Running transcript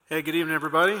Hey, good evening,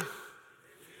 everybody.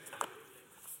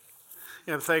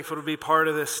 Yeah, I'm thankful to be part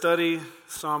of this study,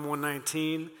 Psalm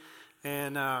 119.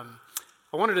 And I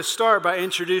wanted to start by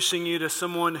introducing you to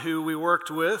someone who we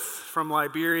worked with from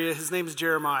Liberia. His name is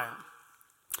Jeremiah.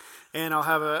 And I'll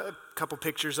have a couple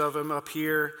pictures of him up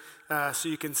here so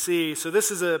you can see. So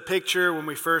this is a picture when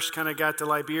we first kind of got to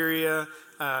Liberia.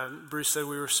 Bruce said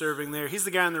we were serving there. He's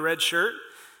the guy in the red shirt.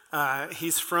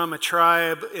 He's from a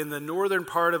tribe in the northern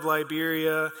part of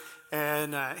Liberia,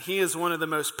 and he is one of the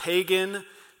most pagan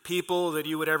people that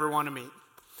you would ever want to meet.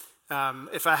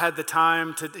 If I had the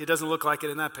time to, it doesn't look like it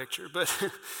in that picture, but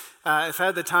if I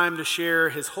had the time to share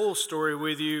his whole story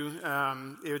with you,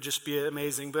 it would just be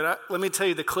amazing. But let me tell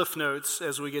you the cliff notes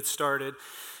as we get started.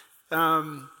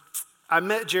 I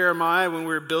met Jeremiah when we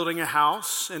were building a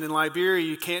house, and in Liberia,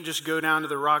 you can't just go down to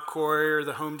the rock quarry or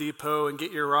the Home Depot and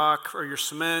get your rock or your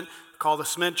cement, call the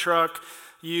cement truck.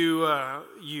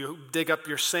 You dig up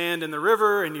your sand in the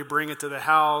river and you bring it to the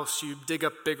house. You dig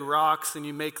up big rocks and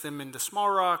you make them into small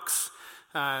rocks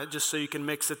just so you can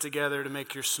mix it together to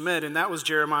make your cement. And that was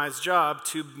Jeremiah's job,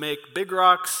 to make big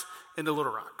rocks into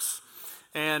little rocks.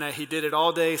 And he did it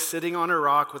all day, sitting on a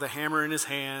rock with a hammer in his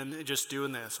hand, just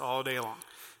doing this all day long.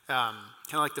 Kind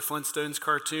of like the Flintstones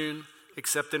cartoon,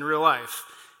 except in real life.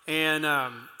 And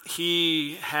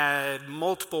he had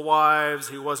multiple wives.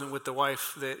 He wasn't with the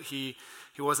wife that he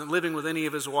wasn't living with any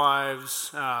of his wives,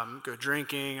 go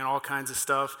drinking and all kinds of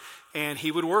stuff. And he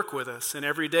would work with us. And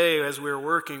every day as we were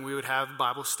working, we would have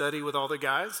Bible study with all the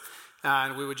guys.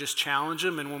 And we would just challenge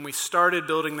them. And when we started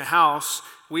building the house,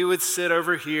 we would sit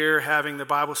over here having the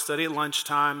Bible study at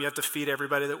lunchtime. You have to feed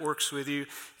everybody that works with you.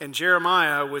 And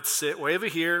Jeremiah would sit way over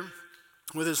here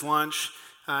with his lunch,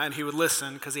 and he would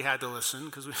listen, because he had to listen,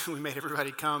 because we made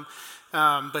everybody come.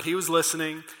 But he was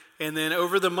listening. And then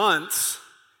over the months,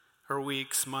 or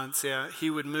weeks, months, he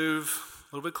would move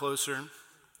a little bit closer,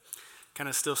 kind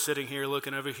of still sitting here,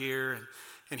 looking over here.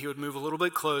 And he would move a little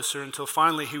bit closer until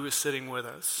finally he was sitting with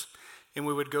us. And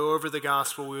we would go over the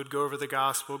gospel, go over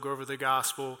the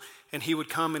gospel, and he would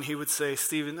come and he would say,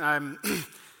 Stephen, I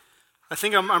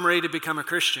think I'm ready to become a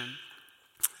Christian.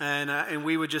 And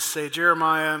we would just say,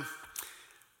 Jeremiah,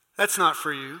 that's not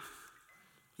for you.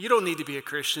 You don't need to be a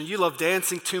Christian. You love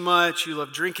dancing too much, you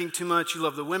love drinking too much, you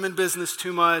love the women business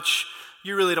too much.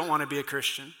 You really don't want to be a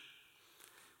Christian.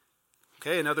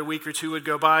 Okay, another week or two would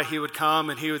go by, he would come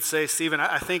and he would say, Stephen,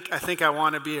 I think I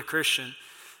want to be a Christian.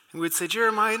 And we'd say,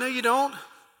 Jeremiah, no, you don't.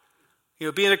 You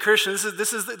know, being a Christian,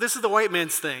 this is the white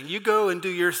man's thing. You go and do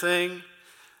your thing.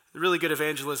 Really good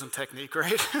evangelism technique,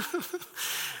 right?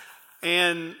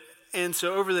 And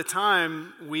so over the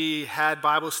time, we had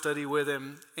Bible study with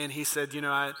him, and he said,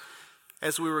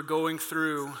 as we were going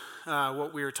through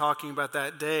what we were talking about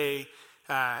that day,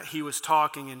 he was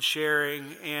talking and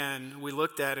sharing, and we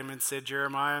looked at him and said,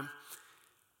 Jeremiah,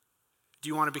 do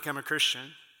you want to become a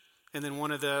Christian? And then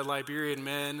one of the Liberian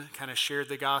men kind of shared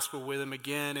the gospel with him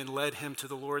again and led him to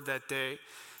the Lord that day.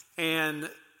 And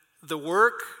the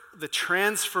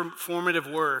transformative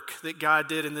work that God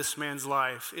did in this man's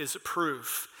life is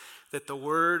proof that the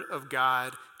Word of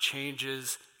God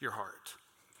changes your heart.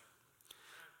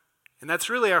 And that's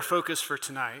really our focus for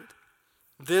tonight.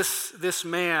 This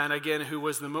man, again, who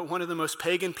was one of the most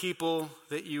pagan people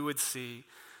that you would see,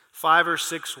 5 or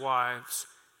 6 wives,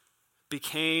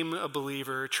 became a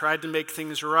believer, tried to make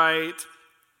things right,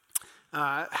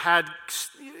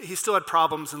 he still had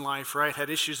problems in life, right? Had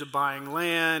issues of buying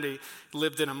land, he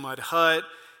lived in a mud hut,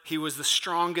 he was the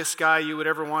strongest guy you would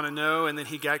ever want to know, and then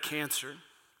he got cancer,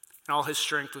 and all his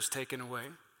strength was taken away.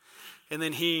 And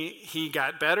then he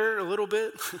got better a little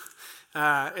bit,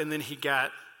 and then he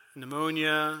got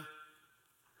pneumonia,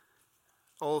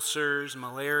 ulcers,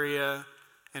 malaria,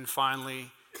 and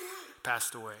finally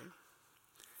passed away.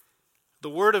 The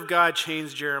Word of God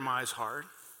changed Jeremiah's heart.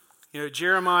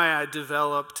 Jeremiah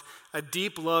developed a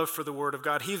deep love for the Word of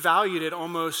God. He valued it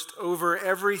almost over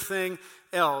everything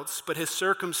else, but his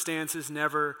circumstances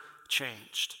never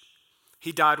changed.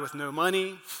 He died with no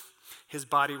money. His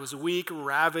body was weak,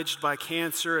 ravaged by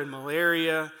cancer and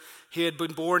malaria. He had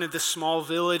been born in this small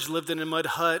village, lived in a mud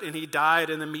hut, and he died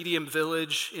in a medium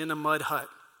village in a mud hut.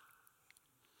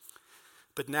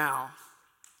 But now,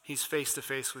 he's face to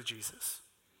face with Jesus.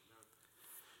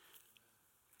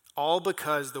 All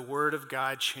because the Word of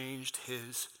God changed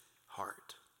his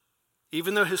heart.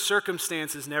 Even though his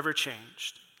circumstances never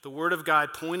changed, the Word of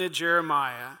God pointed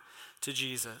Jeremiah to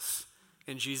Jesus,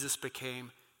 and Jesus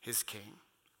became his king.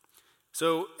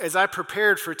 So as I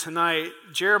prepared for tonight,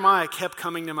 Jeremiah kept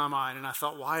coming to my mind, and I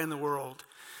thought, why in the world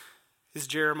is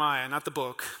Jeremiah, not the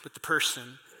book, but the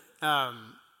person,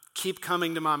 keep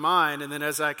coming to my mind. And then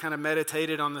as I kind of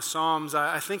meditated on the Psalms,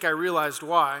 I think I realized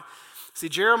why. See,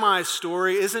 Jeremiah's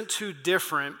story isn't too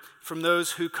different from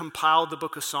those who compiled the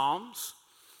book of Psalms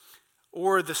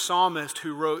or the psalmist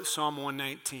who wrote Psalm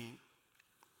 119.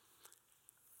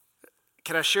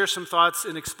 Can I share some thoughts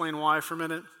and explain why for a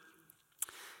minute?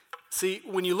 See,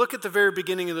 when you look at the very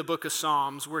beginning of the book of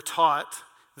Psalms, we're taught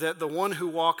that the one who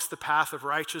walks the path of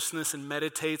righteousness and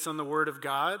meditates on the word of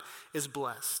God is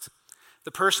blessed.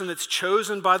 The person that's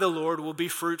chosen by the Lord will be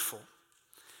fruitful.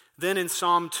 Then in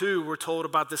Psalm 2, we're told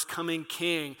about this coming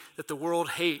king that the world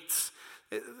hates.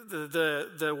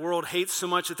 The world hates so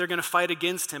much that they're going to fight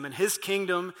against him, and his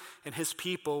kingdom and his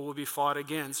people will be fought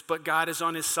against. But God is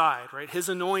on his side, right? His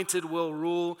anointed will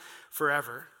rule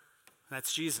forever.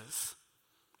 That's Jesus.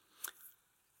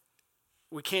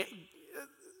 We can't,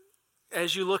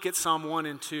 as you look at Psalm 1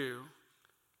 and 2,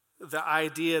 the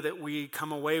idea that we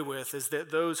come away with is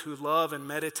that those who love and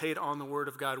meditate on the word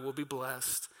of God will be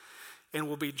blessed and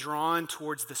will be drawn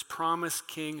towards this promised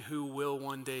king who will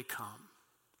one day come.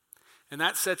 And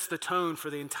that sets the tone for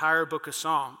the entire book of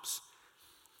Psalms.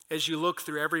 As you look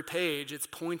through every page, it's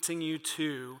pointing you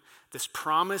to this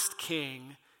promised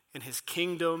king and his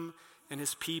kingdom and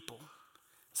his people.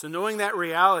 So knowing that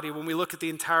reality, when we look at the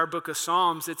entire book of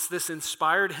Psalms, it's this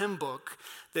inspired hymn book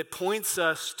that points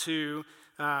us to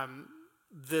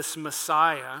this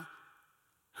Messiah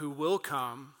who will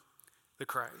come, the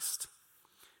Christ.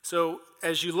 So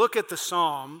as you look at the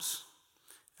Psalms,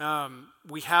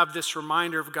 we have this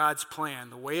reminder of God's plan,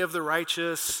 the way of the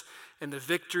righteous and the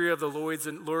victory of the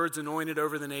Lord's anointed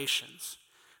over the nations.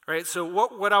 Right? So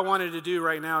what I wanted to do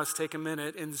right now is take a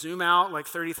minute and zoom out like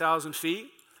 30,000 feet,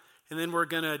 and then we're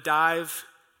going to dive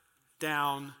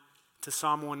down to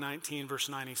Psalm 119, verse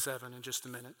 97 in just a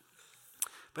minute.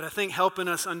 But I think helping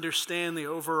us understand the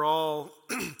overall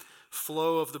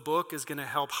flow of the book is going to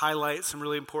help highlight some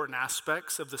really important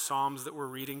aspects of the Psalms that we're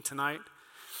reading tonight.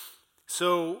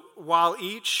 So while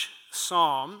each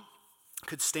psalm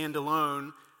could stand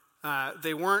alone,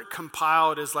 they weren't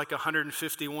compiled as like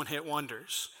 150 one-hit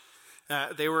wonders.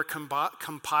 They were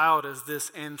compiled as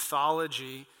this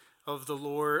anthology of the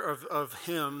Lord, of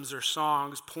hymns or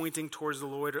songs pointing towards the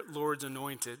Lord's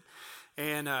anointed.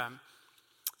 And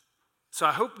so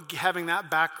I hope having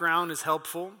that background is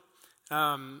helpful.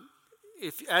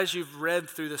 If, as you've read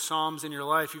through the Psalms in your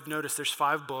life, you've noticed there's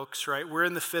 5 books, right? We're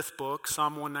in the 5th book,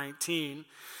 Psalm 119.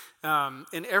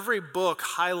 And every book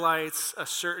highlights a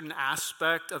certain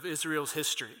aspect of Israel's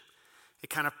history. It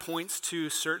kind of points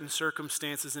to certain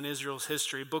circumstances in Israel's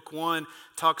history. Book 1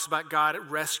 talks about God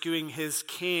rescuing his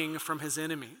king from his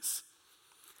enemies.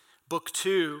 Book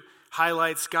 2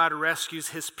 highlights God rescues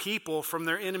his people from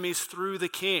their enemies through the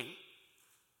king,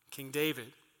 King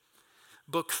David.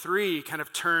 Book 3 kind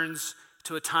of turns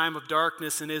to a time of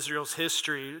darkness in Israel's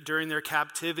history during their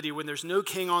captivity when there's no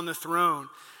king on the throne.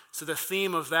 So the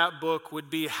theme of that book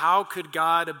would be, how could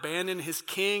God abandon his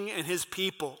king and his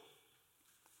people?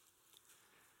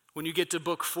 When you get to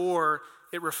book 4,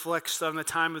 it reflects on the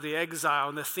time of the exile,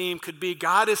 and the theme could be,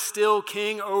 God is still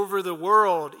king over the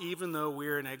world, even though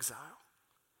we're in exile.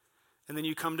 And then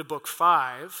you come to book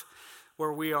 5,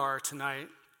 where we are tonight,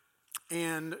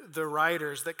 and the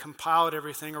writers that compiled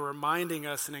everything are reminding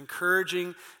us and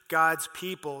encouraging God's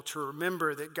people to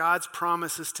remember that God's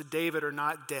promises to David are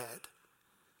not dead.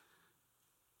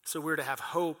 So we're to have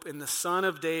hope in the Son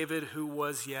of David who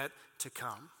was yet to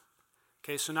come.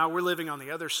 Okay, so now we're living on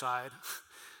the other side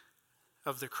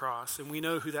of the cross, and we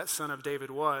know who that Son of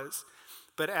David was.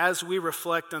 But as we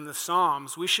reflect on the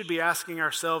Psalms, we should be asking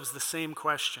ourselves the same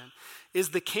question. Is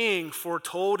the king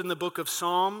foretold in the book of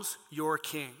Psalms your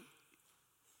king?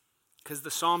 Because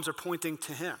the Psalms are pointing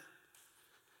to him.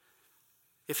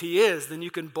 If he is, then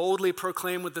you can boldly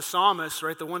proclaim with the psalmist,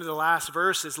 right, one of the last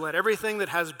verses, let everything that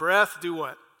has breath do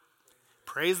what?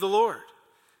 Praise the Lord.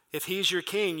 If he's your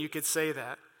king, you could say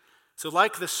that. So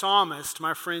like the psalmist,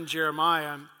 my friend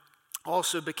Jeremiah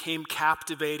also became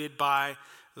captivated by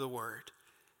the word.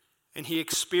 And he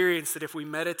experienced that if we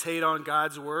meditate on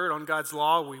God's word, on God's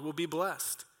law, we will be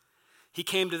blessed. He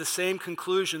came to the same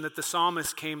conclusion that the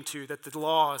psalmist came to, that the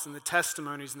laws and the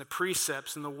testimonies and the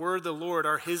precepts and the word of the Lord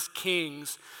are his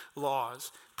king's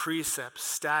laws, precepts,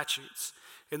 statutes.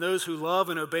 And those who love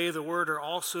and obey the word are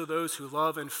also those who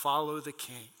love and follow the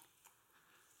king.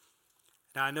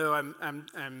 Now I know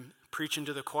I'm preaching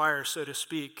to the choir, so to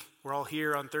speak. We're all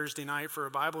here on Thursday night for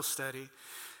a Bible study.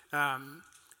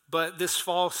 But this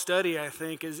fall study, I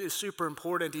think, is super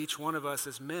important to each one of us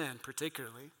as men,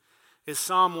 particularly. is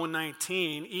Psalm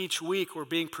 119. Each week we're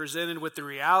being presented with the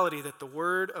reality that the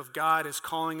Word of God is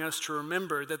calling us to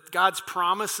remember that God's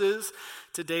promises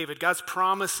to David, God's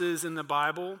promises in the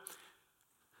Bible,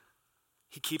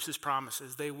 he keeps his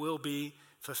promises. They will be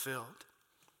fulfilled.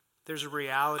 There's a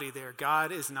reality there.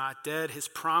 God is not dead. His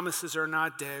promises are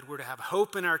not dead. We're to have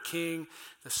hope in our King,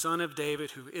 the Son of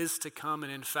David, who is to come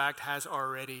and in fact has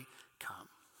already come.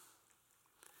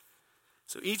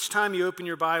 So each time you open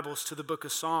your Bibles to the book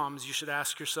of Psalms, you should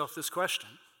ask yourself this question.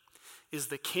 Is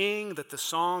the King that the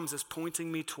Psalms is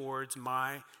pointing me towards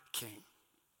my King?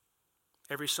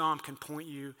 Every Psalm can point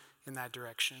you in that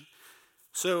direction.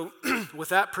 So with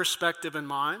that perspective in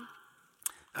mind,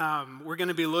 we're going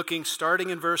to be looking starting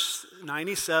in verse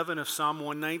 97 of Psalm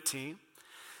 119.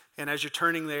 And as you're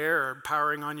turning there or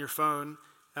powering on your phone,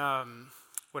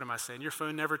 what am I saying? Your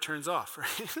phone never turns off,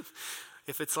 right?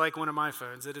 If it's like one of my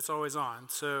phones, it's always on.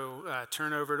 So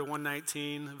turn over to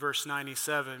 119, verse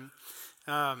 97.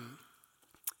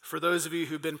 For those of you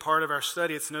who've been part of our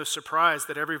study, it's no surprise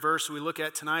that every verse we look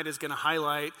at tonight is going to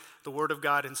highlight the Word of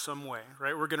God in some way,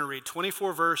 right? We're going to read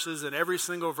 24 verses, and every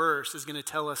single verse is going to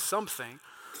tell us something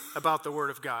about the Word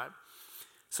of God.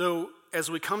 So as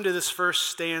we come to this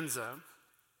first stanza,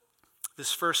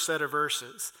 this first set of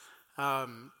verses,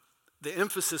 the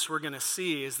emphasis we're going to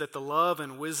see is that the love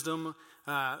and wisdom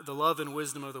of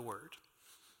the Word.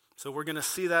 So we're going to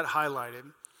see that highlighted.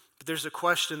 But there's a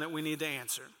question that we need to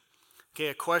answer. Okay,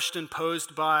 a question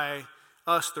posed by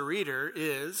us, the reader,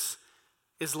 is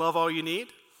love all you need?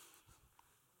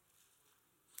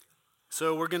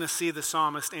 So we're going to see the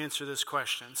psalmist answer this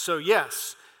question. So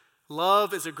yes,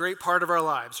 love is a great part of our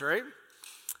lives, right?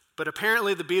 But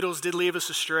apparently the Beatles did leave us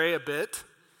astray a bit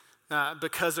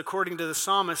because according to the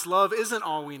psalmist, love isn't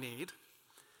all we need.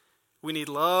 We need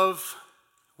love,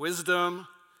 wisdom,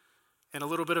 and a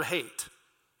little bit of hate.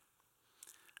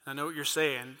 I know what you're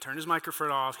saying. Turn his microphone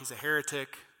off. He's a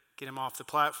heretic. Get him off the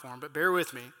platform. But bear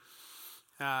with me.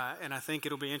 And I think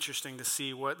it'll be interesting to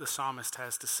see what the psalmist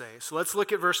has to say. So let's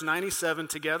look at verse 97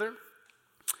 together.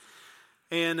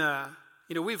 And,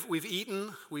 we've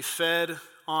eaten, we've fed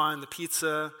on the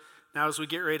pizza. Now as we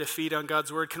get ready to feed on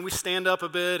God's Word, can we stand up a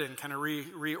bit and kind of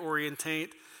reorientate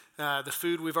the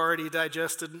food we've already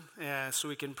digested so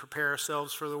we can prepare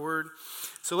ourselves for the Word?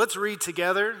 So let's read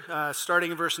together,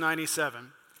 starting in verse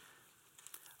 97.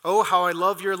 Oh, how I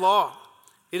love your law.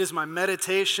 It is my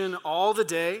meditation all the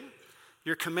day.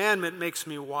 Your commandment makes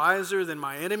me wiser than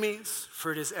my enemies,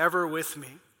 for it is ever with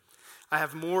me. I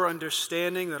have more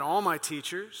understanding than all my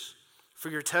teachers, for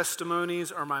your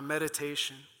testimonies are my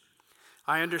meditation.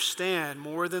 I understand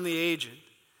more than the aged,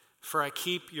 for I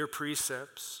keep your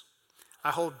precepts.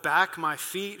 I hold back my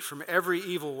feet from every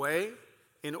evil way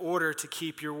in order to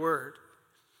keep your word.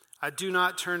 I do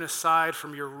not turn aside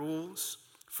from your rules,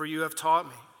 for you have taught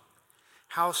me.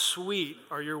 How sweet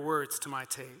are your words to my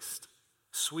taste,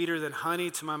 sweeter than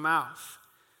honey to my mouth.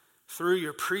 Through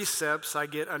your precepts I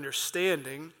get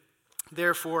understanding,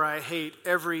 therefore I hate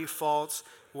every false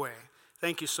way.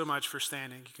 Thank you so much for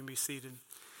standing. You can be seated.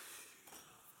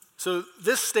 So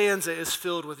this stanza is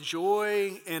filled with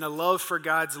joy and a love for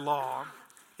God's law.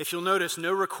 If you'll notice,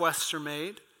 no requests are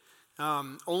made.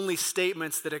 Only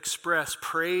statements that express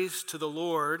praise to the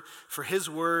Lord for his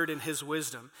word and his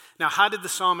wisdom. Now, how did the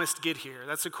psalmist get here?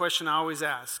 That's a question I always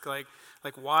ask. Like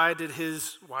why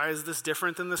is this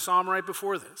different than the psalm right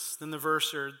before this, than the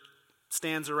verse or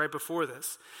stanza right before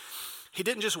this? He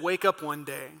didn't just wake up one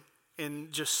day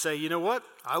and just say, you know what?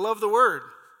 I love the word.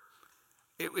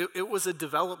 It was a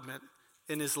development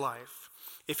in his life.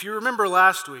 If you remember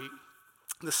last week,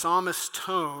 the psalmist's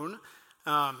tone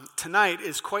tonight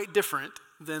is quite different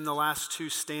than the last two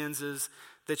stanzas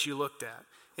that you looked at.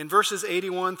 In verses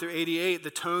 81 through 88,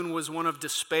 the tone was one of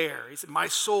despair. He said, my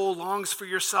soul longs for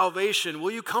your salvation.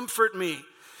 Will you comfort me?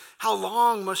 How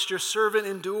long must your servant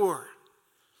endure?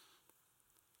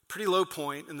 Pretty low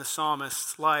point in the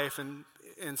psalmist's life and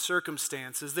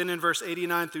circumstances. Then in verse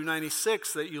 89 through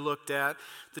 96 that you looked at,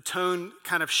 the tone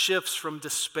kind of shifts from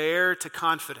despair to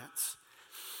confidence.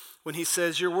 When he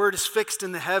says, your word is fixed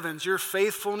in the heavens, your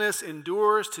faithfulness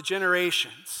endures to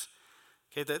generations.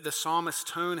 Okay, the psalmist's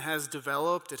tone has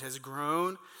developed, it has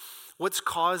grown. What's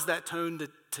caused that tone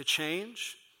to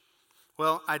change?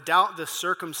 Well, I doubt the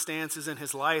circumstances in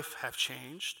his life have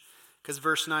changed, because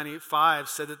verse 95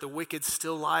 said that the wicked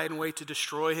still lie in wait to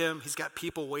destroy him. He's got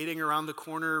people waiting around the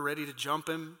corner ready to jump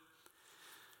him.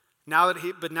 Now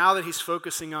that he's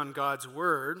focusing on God's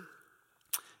word,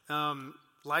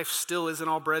 life still isn't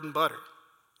all bread and butter.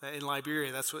 In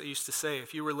Liberia, that's what they used to say.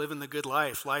 If you were living the good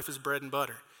life, life is bread and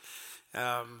butter.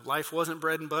 Life wasn't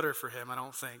bread and butter for him, I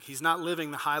don't think. He's not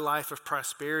living the high life of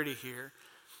prosperity here.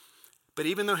 But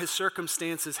even though his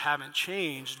circumstances haven't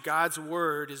changed, God's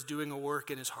word is doing a work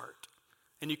in his heart.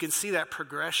 And you can see that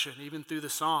progression even through the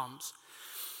Psalms.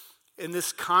 And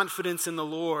this confidence in the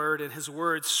Lord and his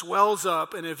word swells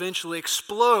up and eventually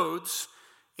explodes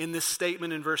in this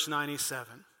statement in verse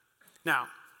 97. Now,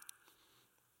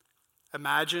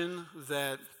 imagine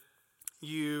that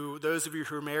those of you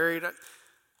who are married,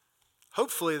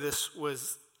 hopefully this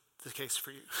was the case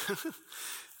for you.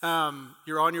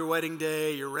 You're on your wedding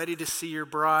day, you're ready to see your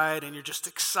bride, and you're just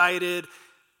excited.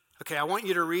 Okay, I want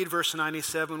you to read verse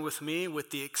 97 with me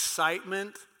with the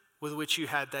excitement with which you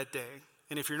had that day.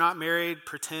 And if you're not married,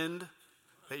 pretend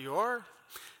that you are,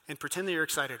 and pretend that you're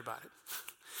excited about it.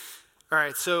 All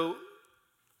right, so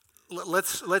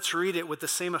let's read it with the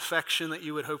same affection that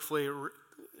you would hopefully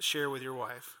share with your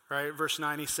wife, right? Verse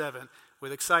 97,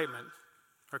 with excitement.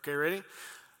 Okay, ready?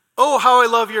 Oh, how I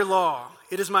love your law.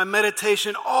 It is my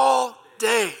meditation all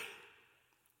day.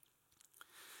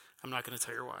 I'm not going to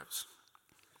tell your wives.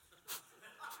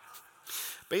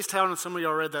 Based on some of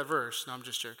y'all read that verse. No, I'm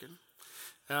just joking.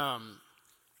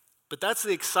 But that's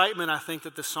the excitement I think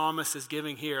that the psalmist is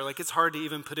giving here. Like, it's hard to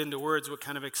even put into words what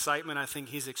kind of excitement I think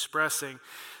he's expressing.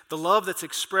 The love that's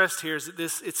expressed here is that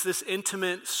it's this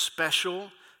intimate,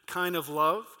 special kind of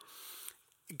love.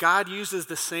 God uses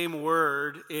the same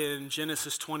word in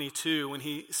Genesis 22 when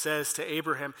he says to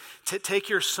Abraham, take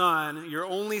your son, your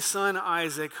only son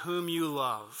Isaac, whom you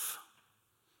love.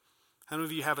 How many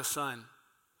of you have a son?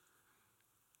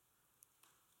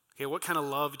 Okay, what kind of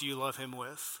love do you love him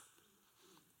with?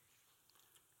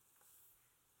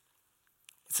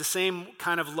 It's the same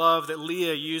kind of love that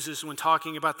Leah uses when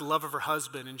talking about the love of her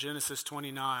husband in Genesis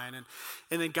 29.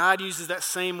 And then God uses that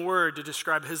same word to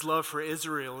describe his love for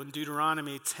Israel in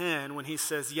Deuteronomy 10 when he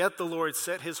says, yet the Lord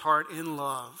set his heart in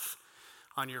love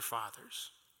on your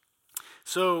fathers.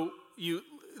 So you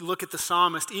look at the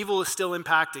psalmist, evil is still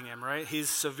impacting him, right? He's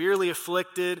severely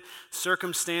afflicted,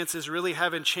 circumstances really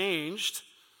haven't changed,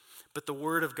 but the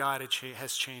word of God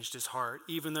has changed his heart,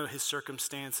 even though his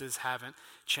circumstances haven't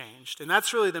changed. And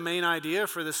that's really the main idea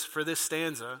for this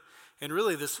stanza, and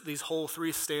really these whole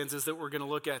three stanzas that we're going to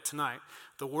look at tonight.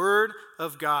 The word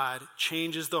of God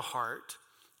changes the heart,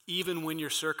 even when your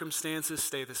circumstances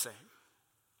stay the same.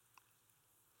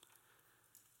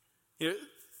 You know,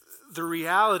 the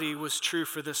reality was true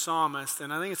for the psalmist,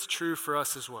 and I think it's true for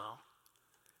us as well.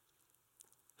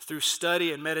 Through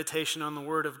study and meditation on the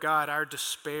Word of God, our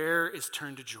despair is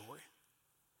turned to joy.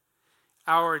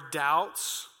 Our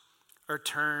doubts are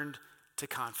turned to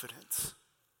confidence.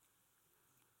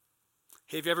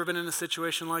 Have you ever been in a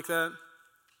situation like that?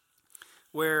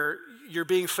 Where you're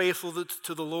being faithful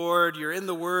to the Lord, you're in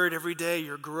the Word every day,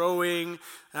 you're growing,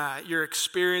 you're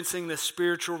experiencing this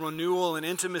spiritual renewal and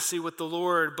intimacy with the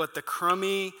Lord, but the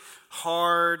crummy,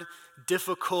 hard,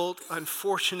 difficult,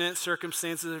 unfortunate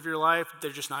circumstances of your life,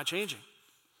 they're just not changing.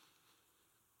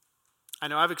 I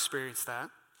know I've experienced that.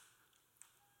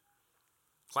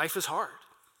 Life is hard.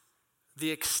 The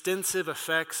extensive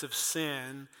effects of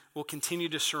sin will continue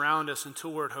to surround us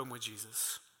until we're at home with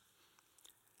Jesus.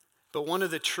 But one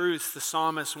of the truths the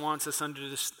psalmist wants us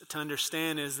to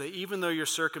understand is that even though your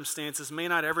circumstances may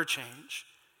not ever change,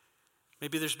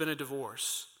 maybe there's been a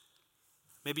divorce,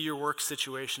 maybe your work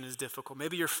situation is difficult,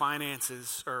 maybe your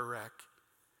finances are a wreck,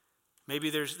 maybe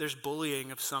there's bullying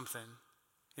of something,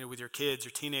 with your kids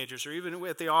or teenagers or even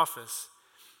at the office.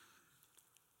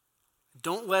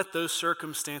 Don't let those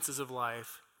circumstances of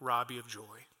life rob you of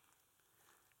joy.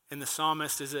 And the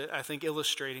psalmist is, I think,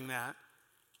 illustrating that.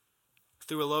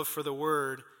 Through a love for the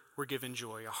word, we're given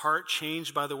joy. A heart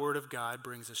changed by the word of God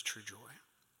brings us true joy.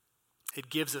 It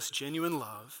gives us genuine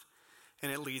love,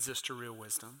 and it leads us to real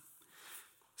wisdom.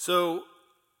 So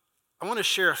I want to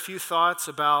share a few thoughts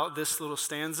about this little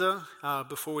stanza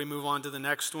before we move on to the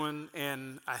next one.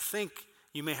 And I think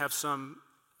you may have some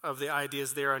of the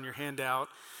ideas there on your handout.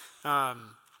 I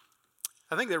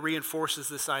think that reinforces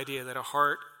this idea that a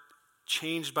heart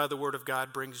changed by the word of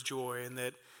God brings joy, and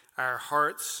that our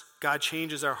hearts, God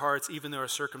changes our hearts even though our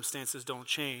circumstances don't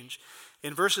change.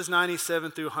 In verses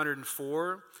 97 through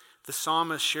 104, the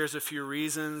psalmist shares a few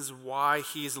reasons why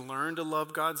he's learned to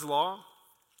love God's law,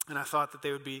 and I thought that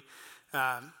they would be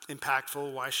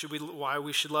impactful. Why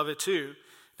we should love it too.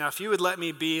 Now, if you would let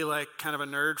me be like kind of a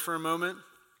nerd for a moment,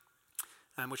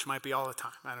 which might be all the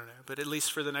time, I don't know, but at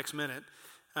least for the next minute,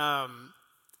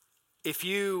 if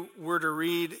you were to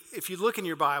read, if you look in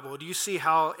your Bible, do you see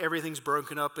how everything's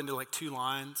broken up into like two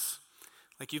lines?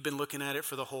 Like you've been looking at it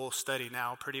for the whole study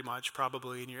now, pretty much,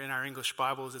 probably in our English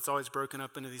Bibles, it's always broken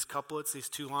up into these couplets, these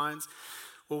two lines.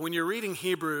 Well, when you're reading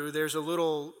Hebrew, there's a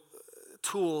little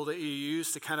tool that you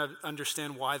use to kind of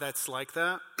understand why that's like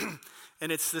that.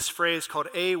 And it's this phrase called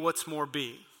A, what's more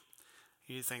B?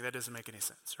 You think that doesn't make any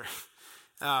sense,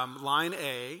 right? Line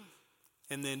A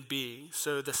and then B.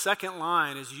 So the second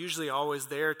line is usually always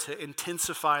there to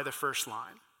intensify the first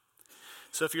line.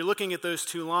 So if you're looking at those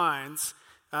two lines,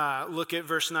 look at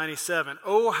verse 97.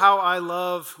 Oh, how I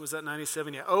love, was that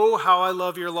 97? Yeah. Oh, how I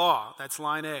love your law. That's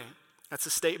line A. That's a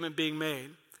statement being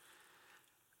made.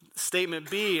 Statement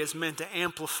B is meant to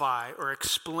amplify or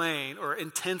explain or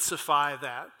intensify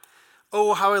that.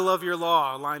 Oh, how I love your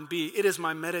law, line B. It is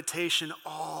my meditation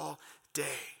all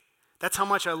day. That's how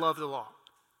much I love the law.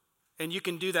 And you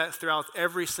can do that throughout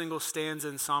every single stanza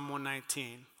in Psalm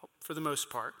 119, for the most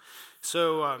part.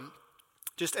 So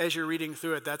just as you're reading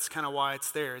through it, that's kind of why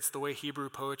it's there. It's the way Hebrew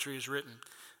poetry is written.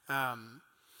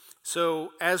 So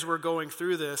as we're going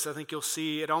through this, I think you'll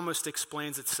see it almost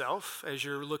explains itself as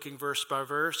you're looking verse by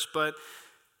verse. But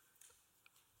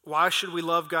why should we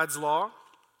love God's law?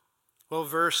 Well,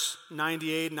 verse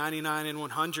 98, 99, and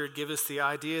 100 give us the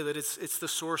idea that it's the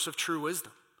source of true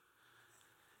wisdom.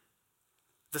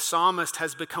 The psalmist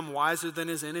has become wiser than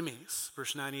his enemies.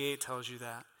 Verse 98 tells you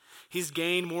that. He's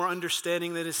gained more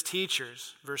understanding than his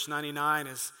teachers. Verse 99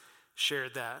 has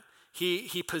shared that.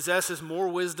 He possesses more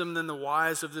wisdom than the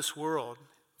wise of this world.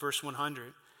 Verse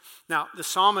 100. Now, the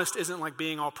psalmist isn't like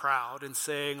being all proud and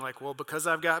saying like, well, because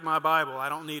I've got my Bible, I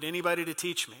don't need anybody to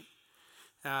teach me.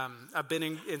 I've been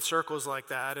in circles like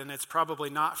that, and it's probably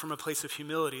not from a place of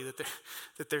humility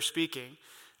that they're speaking.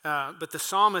 But the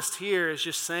psalmist here is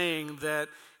just saying that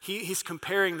he's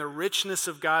comparing the richness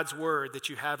of God's word that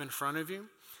you have in front of you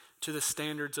to the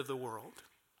standards of the world.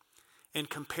 And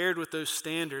compared with those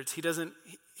standards,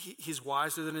 he's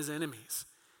wiser than his enemies.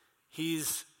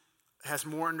 Has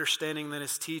more understanding than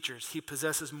his teachers. He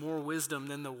possesses more wisdom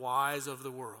than the wise of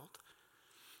the world.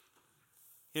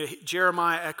 You know,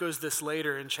 Jeremiah echoes this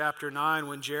later in chapter 9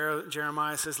 when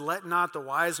Jeremiah says, let not the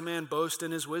wise man boast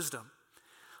in his wisdom.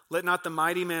 Let not the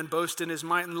mighty man boast in his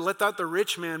might, and let not the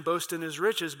rich man boast in his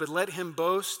riches, but let him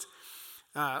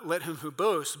who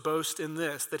boasts boast in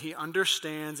this, that he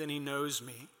understands and he knows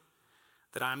me,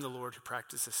 that I am the Lord who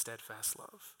practices steadfast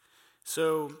love.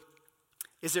 So,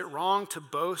 is it wrong to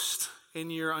boast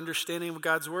in your understanding of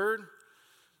God's word?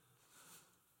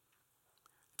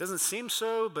 Doesn't seem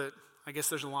so, but I guess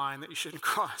there's a line that you shouldn't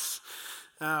cross.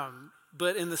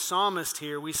 But in the psalmist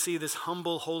here, we see this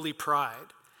humble, holy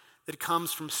pride that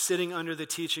comes from sitting under the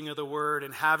teaching of the word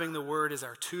and having the word as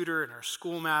our tutor and our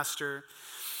schoolmaster.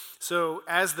 So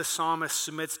as the psalmist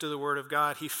submits to the word of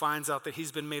God, he finds out that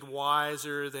he's been made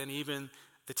wiser than even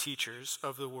the teachers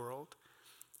of the world.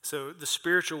 So the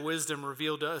spiritual wisdom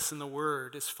revealed to us in the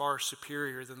word is far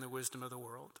superior than the wisdom of the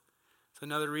world. So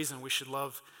another reason we should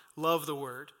love the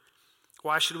word.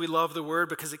 Why should we love the word?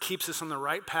 Because it keeps us on the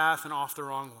right path and off the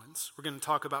wrong ones. We're going to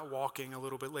talk about walking a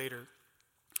little bit later.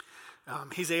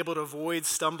 He's able to avoid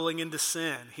stumbling into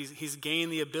sin. He's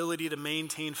gained the ability to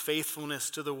maintain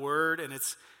faithfulness to the word and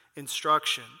its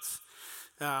instructions.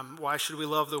 Why should we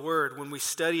love the word? When we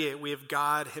study it, we have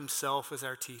God himself as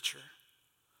our teacher.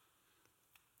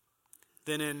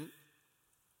 Then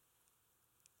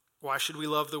why should we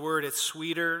love the word? It's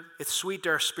sweet to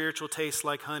our spiritual taste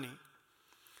like honey.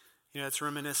 You know, it's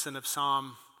reminiscent of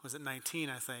Psalm, 19,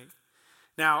 I think.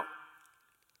 Now,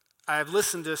 I've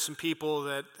listened to some people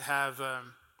that have,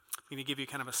 I'm going to give you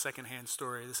kind of a secondhand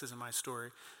story. This isn't my story,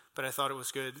 but I thought it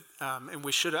was good. And I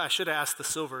should have asked the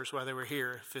Silvers while they were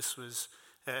here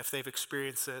if they've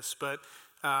experienced this. But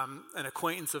an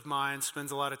acquaintance of mine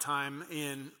spends a lot of time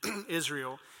in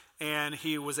Israel, and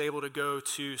he was able to go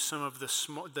to some of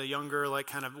the younger, like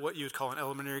kind of what you would call an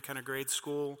elementary kind of grade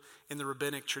school in the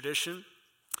rabbinic tradition.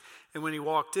 And when he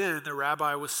walked in, the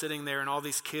rabbi was sitting there, and all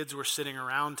these kids were sitting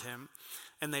around him.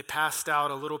 And they passed out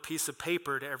a little piece of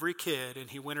paper to every kid, and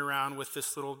he went around with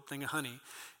this little thing of honey,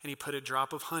 and he put a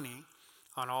drop of honey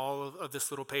on all of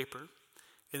this little paper.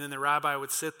 And then the rabbi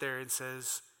would sit there and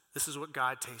says, this is what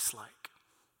God tastes like.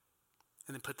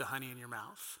 And then put the honey in your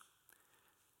mouth.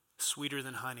 Sweeter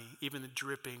than honey, even the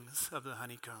drippings of the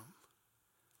honeycomb.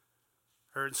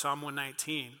 Or in Psalm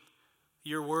 119,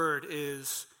 your word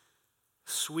is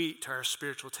sweet to our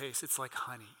spiritual taste. It's like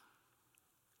honey.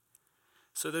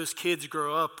 So those kids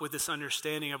grow up with this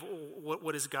understanding of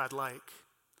what is God like?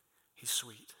 He's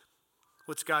sweet.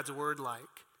 What's God's word like?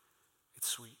 It's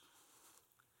sweet.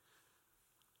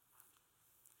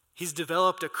 He's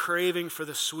developed a craving for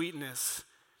the sweetness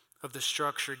of the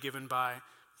structure given by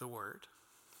the word.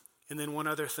 And then one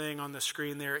other thing on the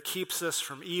screen there, it keeps us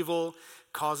from evil,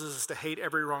 causes us to hate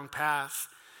every wrong path.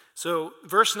 So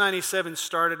verse 97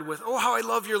 started with, oh, how I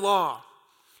love your law.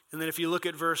 And then if you look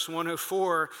at verse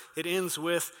 104, it ends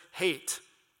with hate.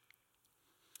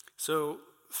 So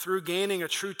through gaining a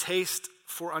true taste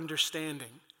for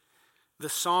understanding, the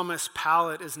psalmist's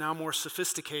palate is now more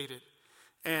sophisticated.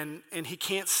 And he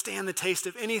can't stand the taste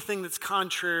of anything that's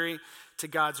contrary to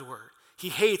God's word. He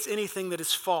hates anything that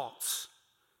is false.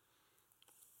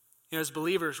 As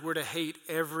believers, we're to hate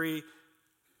every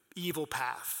evil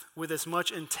path with as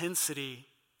much intensity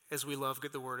as we love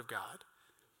the word of God.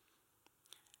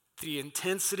 The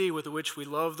intensity with which we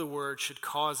love the word should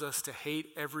cause us to hate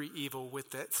every evil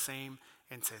with that same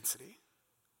intensity.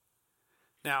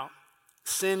 Now,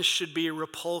 sin should be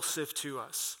repulsive to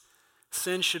us.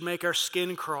 Sin should make our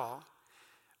skin crawl,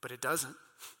 but it doesn't.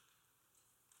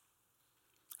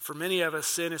 For many of us,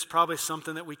 sin is probably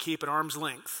something that we keep at arm's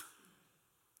length,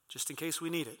 just in case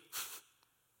we need it.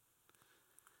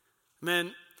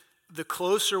 Men, the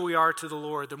closer we are to the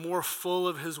Lord, the more full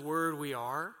of his word we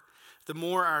are, the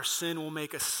more our sin will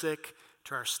make us sick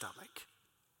to our stomach.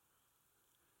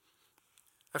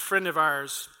 A friend of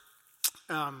ours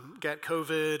got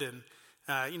COVID,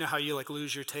 and you know how you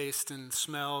lose your taste and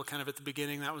smell kind of at the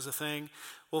beginning? That was a thing.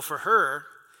 Well, for her,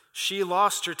 she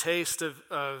lost her taste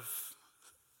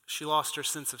she lost her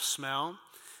sense of smell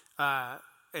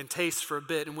and taste for a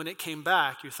bit. And when it came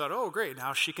back, you thought, oh, great,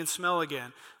 now she can smell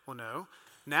again. Well, no.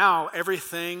 Now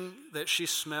everything that she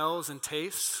smells and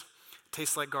tastes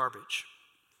like garbage.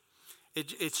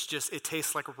 It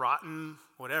tastes like rotten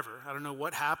whatever. I don't know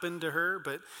what happened to her,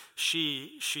 but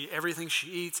she everything she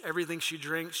eats, everything she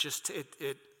drinks,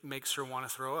 it makes her want to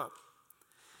throw up.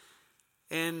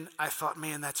 And I thought,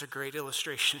 man, that's a great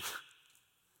illustration.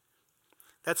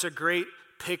 That's a great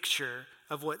picture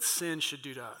of what sin should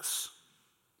do to us.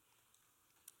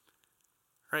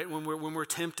 Right? When we're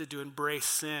tempted to embrace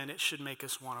sin, it should make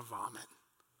us want to vomit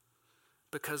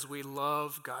because we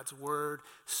love God's word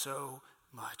so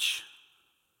much.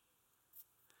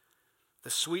 The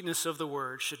sweetness of the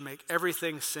word should make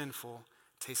everything sinful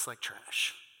taste like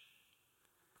trash.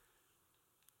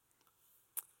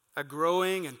 A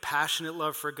growing and passionate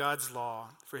love for God's law,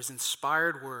 for his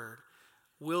inspired word,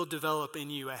 will develop in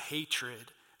you a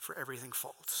hatred for everything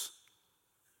false.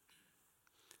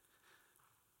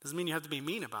 Doesn't mean you have to be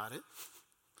mean about it,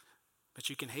 but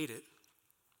you can hate it.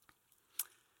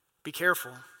 Be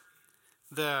careful.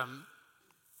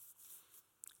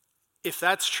 If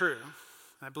that's true,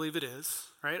 I believe it is,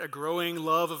 right? A growing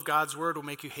love of God's word will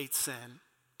make you hate sin.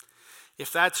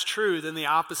 If that's true, then the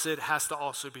opposite has to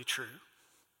also be true.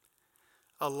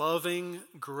 A loving,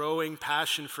 growing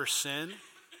passion for sin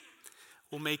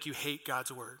will make you hate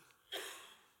God's word.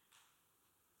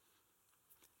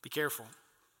 Be careful.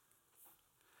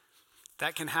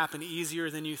 That can happen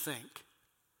easier than you think.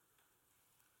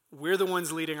 We're the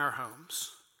ones leading our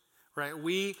homes, right?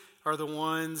 We are the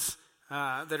ones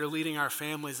that are leading our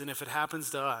families, and if it happens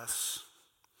to us,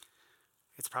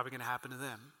 it's probably going to happen to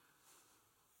them.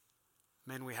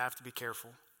 Men, we have to be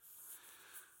careful.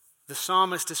 The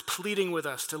psalmist is pleading with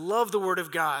us to love the word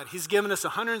of God. He's given us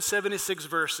 176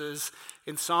 verses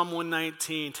in Psalm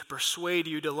 119 to persuade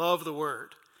you to love the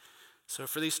word. So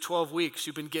for these 12 weeks,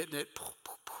 you've been getting it.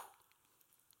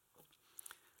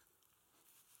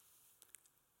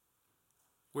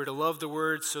 We're to love the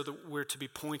word so that we're to be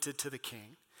pointed to the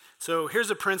King. So here's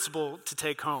a principle to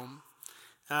take home.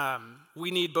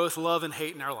 We need both love and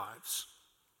hate in our lives.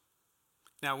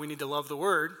 Now, we need to love the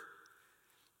word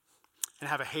and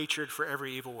have a hatred for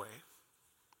every evil way.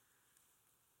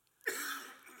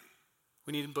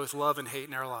 We need both love and hate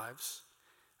in our lives.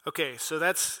 Okay, so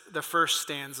that's the first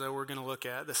stanza we're going to look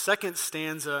at. The second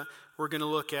stanza we're going to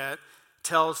look at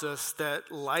tells us that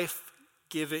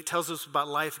tells us about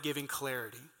life-giving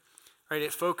clarity. Right?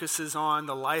 It focuses on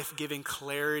the life-giving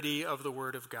clarity of the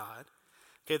word of God.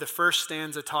 Okay, the first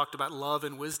stanza talked about love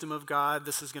and wisdom of God.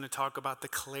 This is going to talk about the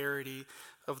clarity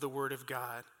of the word of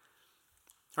God.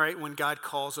 All right, when God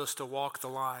calls us to walk the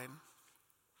line.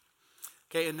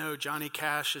 Okay, and no, Johnny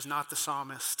Cash is not the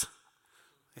psalmist,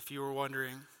 if you were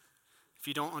wondering. If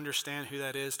you don't understand who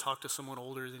that is, talk to someone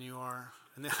older than you are,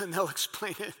 and they'll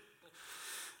explain it.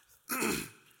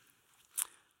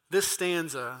 This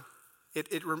stanza,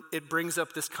 it brings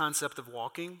up this concept of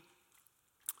walking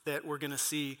that we're going to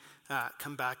see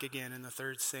come back again in the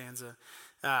third stanza.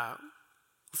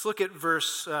 Let's look at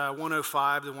verse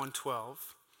 105 to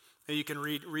 112. And you can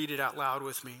read it out loud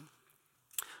with me.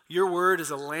 Your word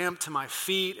is a lamp to my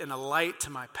feet and a light to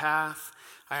my path.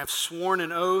 I have sworn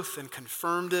an oath and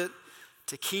confirmed it.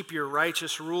 To keep your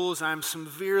righteous rules, I am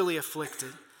severely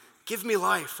afflicted. Give me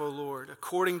life, O Lord,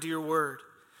 according to your word,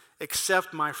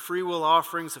 Accept my free will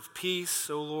offerings of peace,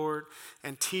 O Lord,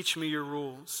 and teach me your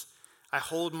rules. I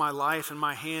hold my life in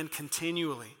my hand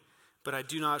continually, but I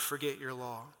do not forget your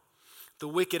law. The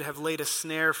wicked have laid a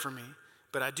snare for me,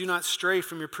 but I do not stray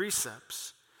from your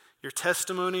precepts. Your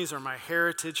testimonies are my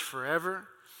heritage forever,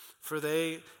 for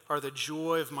they are the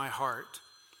joy of my heart.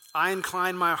 I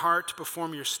incline my heart to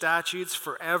perform your statutes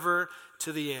forever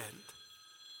to the end.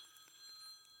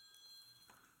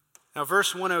 Now,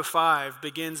 verse 105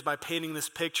 begins by painting this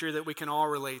picture that we can all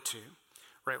relate to,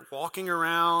 right? Walking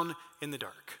around in the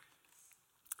dark.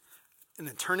 And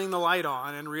then turning the light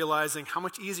on and realizing how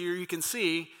much easier you can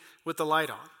see with the light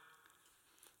on.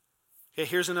 Okay,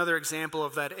 here's another example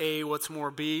of that A, what's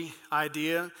more B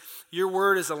idea. Your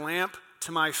word is a lamp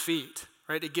to my feet,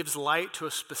 right? It gives light to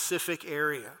a specific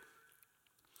area.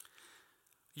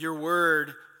 Your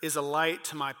word is a light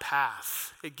to my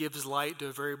path. It gives light to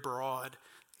a very broad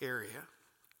area.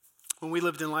 When we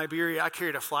lived in Liberia, I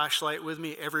carried a flashlight with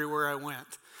me everywhere I went.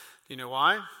 Do you know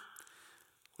why? Well,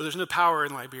 there's no power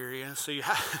in Liberia, so you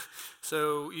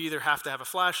either have to have a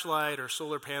flashlight or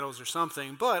solar panels or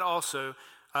something, but also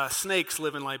snakes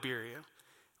live in Liberia.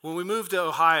 When we moved to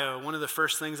Ohio, one of the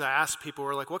first things I asked people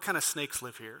were like, what kind of snakes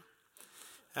live here?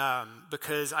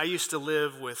 Because I used to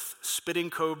live with spitting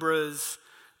cobras,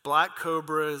 black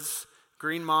cobras,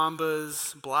 green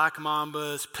mambas, black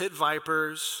mambas, pit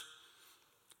vipers.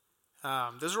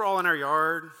 Those were all in our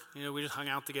yard. We just hung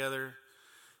out together.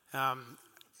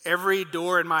 Every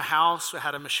door in my house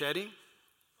had a machete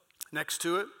next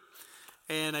to it.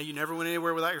 And you never went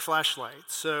anywhere without your flashlight.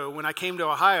 So when I came to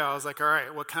Ohio, I was like, all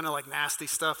right, what kind of nasty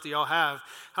stuff do y'all have?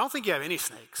 I don't think you have any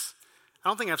snakes. I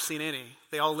don't think I've seen any.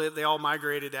 They all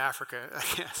migrated to Africa,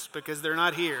 I guess, because they're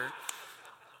not here.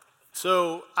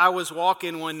 So I was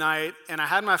walking one night, and I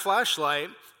had my flashlight,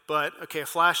 but, a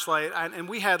flashlight, and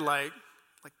we had, like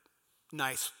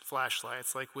nice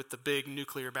flashlights, with the big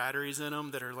nuclear batteries in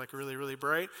them that are, really, really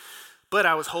bright. But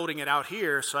I was holding it out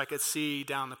here so I could see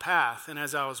down the path, and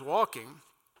as I was walking,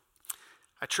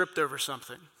 I tripped over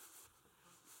something.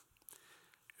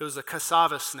 It was a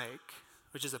cassava snake,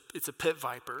 which is it's a pit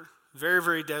viper, very,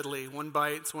 very deadly. One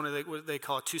bite, it's one of what they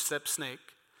call a two-step snake.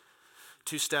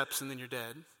 2 steps, and then you're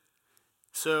dead.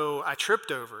 So I tripped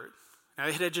over it. Now,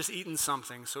 it had just eaten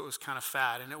something, so it was kind of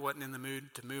fat, and it wasn't in the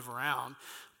mood to move around.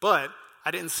 But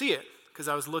I didn't see it because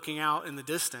I was looking out in the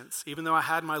distance. Even though I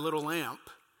had my little lamp,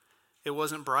 it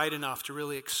wasn't bright enough to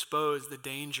really expose the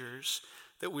dangers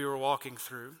that we were walking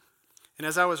through. And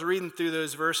as I was reading through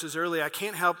those verses earlier, I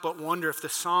can't help but wonder if the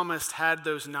psalmist had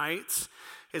those nights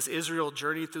as Israel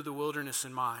journeyed through the wilderness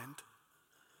in mind.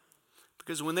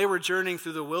 Because when they were journeying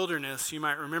through the wilderness, you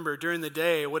might remember during the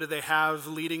day, what did they have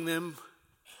leading them?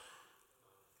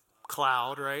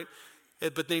 Cloud, right?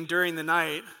 But then during the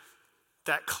night,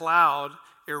 that cloud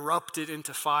erupted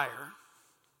into fire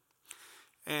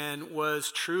and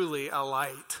was truly a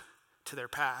light to their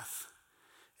path.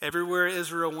 Everywhere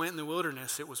Israel went in the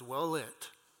wilderness, it was well lit,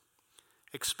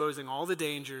 exposing all the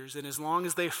dangers, and as long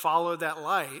as they followed that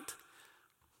light,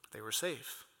 they were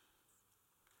safe.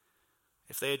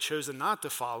 If they had chosen not to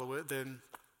follow it, then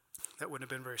that wouldn't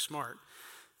have been very smart.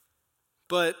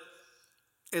 But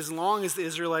as long as the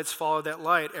Israelites followed that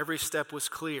light, every step was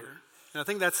clear. And I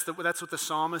think that's what the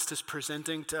psalmist is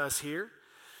presenting to us here.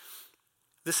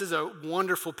 This is a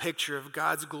wonderful picture of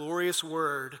God's glorious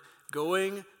word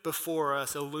going before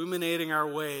us, illuminating our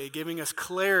way, giving us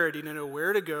clarity to know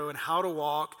where to go and how to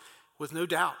walk with no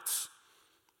doubts.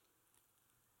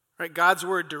 Right? God's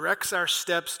word directs our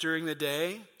steps during the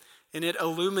day, and it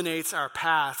illuminates our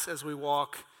paths as we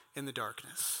walk in the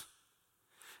darkness.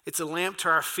 It's a lamp to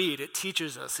our feet. It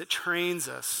teaches us. It trains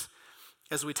us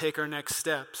as we take our next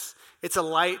steps. It's a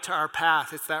light to our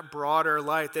path. It's that broader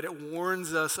light that it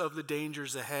warns us of the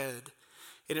dangers ahead.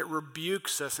 And it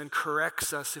rebukes us and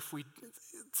corrects us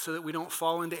so that we don't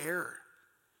fall into error.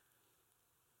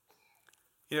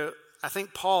 I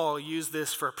think Paul used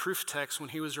this for a proof text when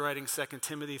he was writing 2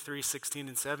 Timothy 3:16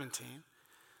 and 17.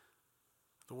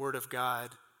 The word of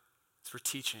God is for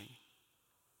teaching,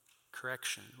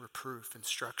 correction, reproof,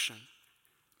 instruction.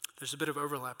 There's a bit of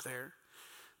overlap there.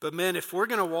 But men, if we're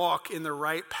going to walk in the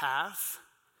right path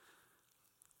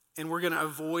and we're going to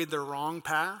avoid the wrong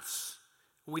paths,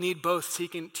 we need both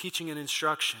teaching and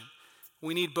instruction.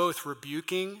 We need both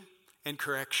rebuking and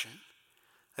correction.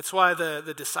 That's why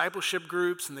the discipleship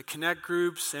groups and the connect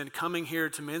groups and coming here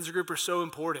to men's group are so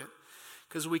important,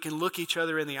 because we can look each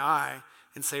other in the eye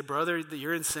and say, brother,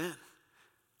 you're in sin.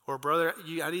 Or brother,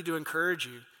 I need to encourage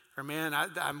you. Or man,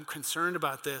 I'm concerned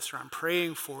about this, or I'm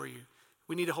praying for you.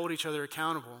 We need to hold each other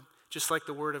accountable, just like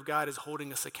the Word of God is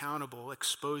holding us accountable,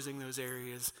 exposing those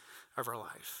areas of our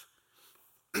life.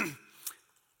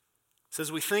 So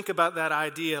as we think about that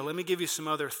idea, let me give you some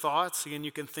other thoughts, again,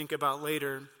 you can think about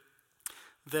later,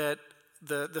 that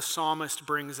the psalmist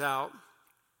brings out.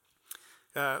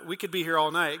 We could be here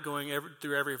all night going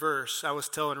through every verse. I was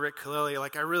telling Rick Kaleli,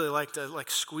 I really like to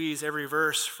squeeze every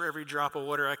verse for every drop of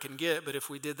water I can get, but if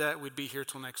we did that, we'd be here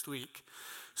till next week.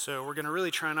 So we're going to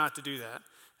really try not to do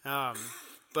that.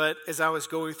 But as I was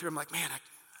going through, I'm like, man,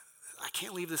 I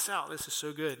can't leave this out. This is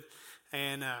so good.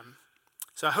 And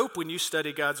so I hope when you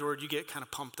study God's word, you get kind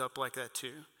of pumped up like that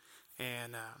too.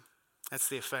 And that's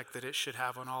the effect that it should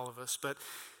have on all of us. But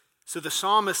so the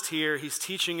psalmist here, he's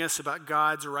teaching us about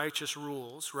God's righteous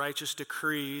rules, righteous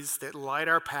decrees that light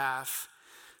our path.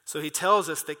 So he tells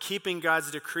us that keeping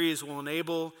God's decrees will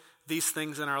enable these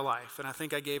things in our life. And I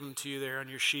think I gave them to you there on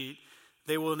your sheet.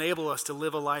 They will enable us to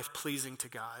live a life pleasing to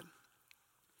God.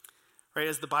 Right?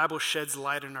 As the Bible sheds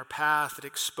light in our path, it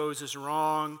exposes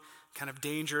wrong, kind of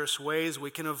dangerous ways,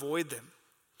 we can avoid them.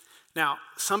 Now,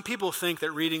 some people think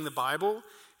that reading the Bible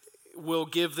will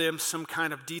give them some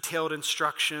kind of detailed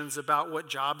instructions about what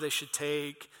job they should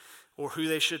take, or who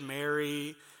they should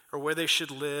marry, or where they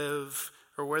should live,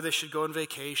 or where they should go on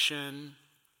vacation.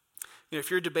 You know, if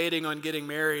you're debating on getting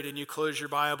married and you close your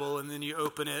Bible and then you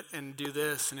open it and do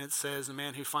this and it says, a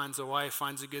man who finds a wife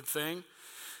finds a good thing.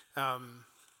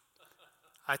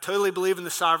 I totally believe in the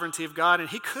sovereignty of God, and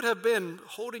he could have been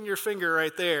holding your finger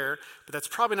right there, but that's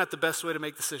probably not the best way to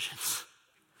make decisions.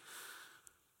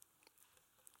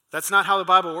 That's not how the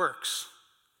Bible works.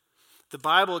 The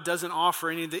Bible doesn't offer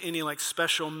any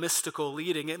special mystical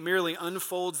leading. It merely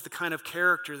unfolds the kind of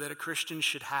character that a Christian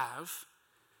should have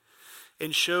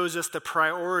and shows us the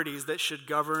priorities that should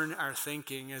govern our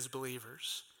thinking as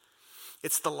believers.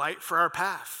 It's the light for our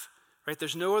path, right?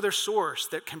 There's no other source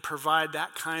that can provide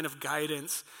that kind of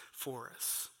guidance for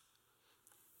us.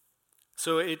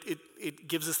 So it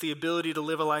gives us the ability to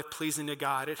live a life pleasing to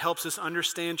God. It helps us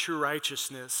understand true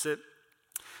righteousness.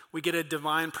 We get a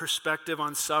divine perspective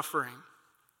on suffering.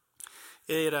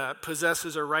 It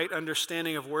possesses a right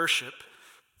understanding of worship.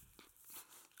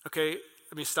 Okay,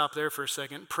 let me stop there for a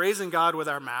second. Praising God with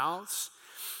our mouths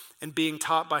and being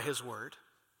taught by his word.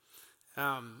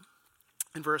 In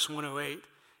verse 108,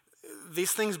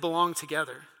 these things belong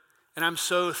together. And I'm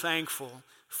so thankful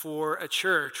for a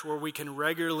church where we can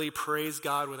regularly praise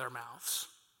God with our mouths.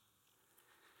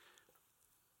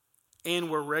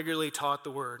 And we're regularly taught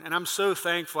the word. And I'm so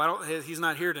thankful. He's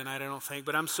not here tonight, I don't think,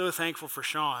 but I'm so thankful for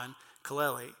Sean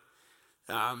Kaleli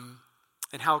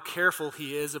and how careful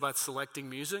he is about selecting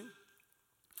music,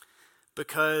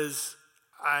 because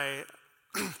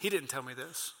he didn't tell me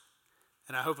this,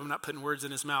 and I hope I'm not putting words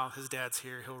in his mouth. His dad's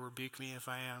here. He'll rebuke me if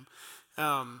I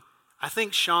am. I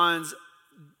think Sean's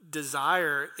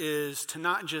desire is to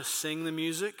not just sing the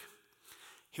music.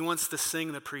 He wants to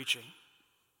sing the preaching.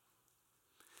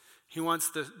 He wants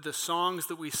the songs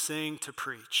that we sing to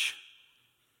preach.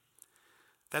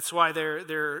 That's why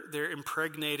they're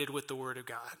impregnated with the Word of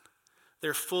God.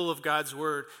 They're full of God's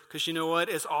Word. Because you know what?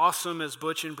 As awesome as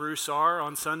Butch and Bruce are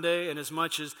on Sunday, and as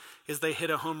much as they hit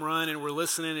a home run and we're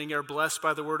listening and are blessed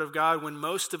by the Word of God, when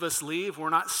most of us leave, we're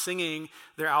not singing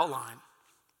their outline.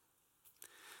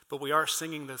 But we are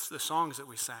singing the songs that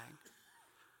we sang.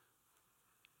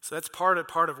 So that's part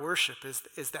of worship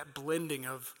is that blending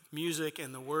of music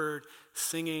and the word,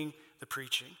 singing, the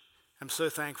preaching. I'm so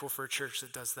thankful for a church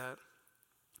that does that.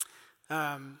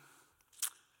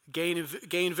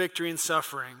 Gain victory in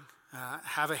suffering.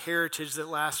 Have a heritage that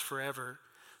lasts forever.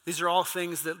 These are all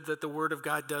things that the Word of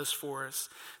God does for us.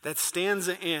 That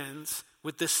stanza ends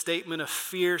with this statement of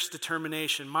fierce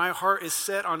determination. My heart is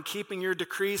set on keeping your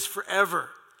decrees forever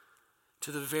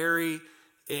to the very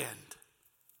end.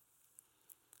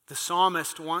 The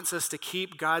psalmist wants us to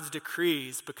keep God's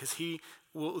decrees because we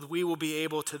will be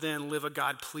able to then live a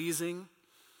God-pleasing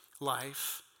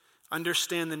life,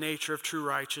 understand the nature of true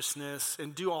righteousness,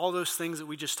 and do all those things that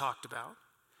we just talked about.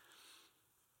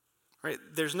 Right?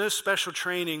 There's no special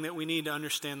training that we need to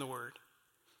understand the word.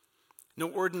 No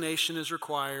ordination is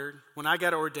required. When I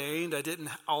got ordained, I didn't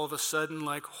all of a sudden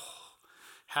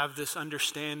have this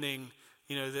understanding,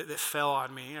 that fell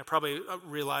on me. I probably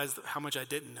realized how much I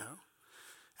didn't know.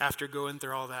 After going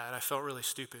through all that, I felt really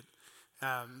stupid.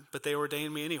 But they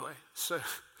ordained me anyway. So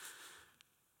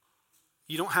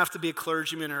you don't have to be a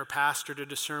clergyman or a pastor to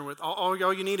discern with. All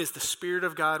you need is the Spirit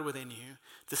of God within you.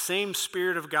 The same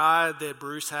Spirit of God that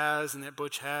Bruce has and that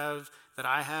Butch have, that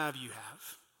I have, you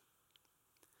have.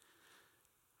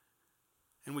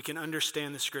 And we can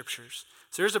understand the Scriptures.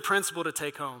 So there's a principle to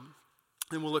take home.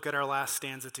 Then we'll look at our last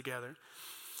stanza together.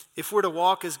 If we're to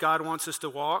walk as God wants us to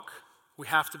walk, we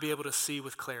have to be able to see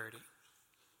with clarity.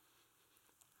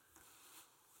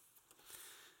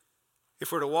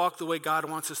 If we're to walk the way God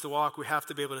wants us to walk, we have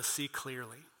to be able to see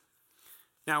clearly.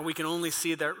 Now, we can only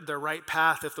see the right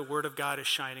path if the Word of God is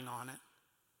shining on it.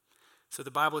 So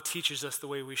the Bible teaches us the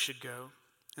way we should go,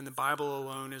 and the Bible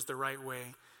alone is the right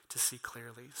way to see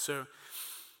clearly. So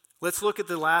let's look at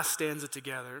the last stanza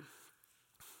together.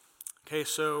 Okay,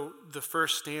 so the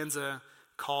first stanza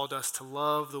called us to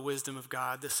love the wisdom of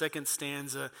God. The second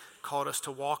stanza called us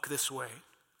to walk this way,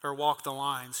 or walk the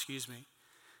line,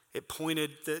 It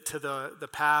pointed to the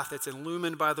path that's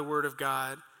illumined by the Word of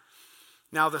God.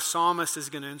 Now the psalmist is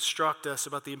going to instruct us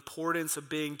about the importance of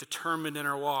being determined in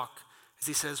our walk. As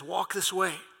he says, walk this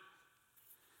way.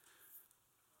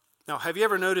 Now, have you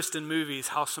ever noticed in movies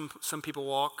how some people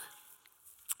walk?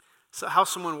 So how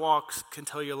someone walks can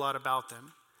tell you a lot about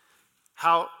them.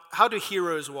 How do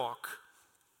heroes walk?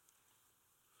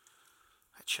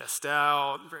 Chest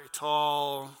out, very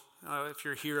tall. If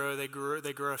you're a hero, they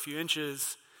grow a few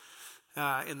inches.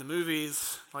 In the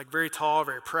movies, like very tall,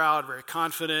 very proud, very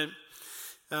confident.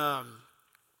 How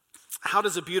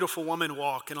does a beautiful woman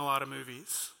walk in a lot of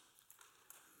movies?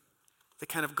 They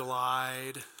kind of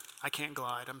glide. I can't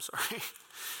glide, I'm sorry.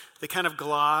 They kind of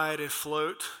glide and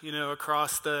float,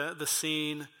 across the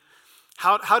scene.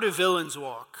 How do villains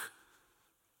walk?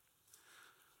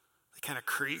 They kind of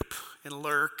creep and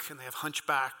lurk, and they have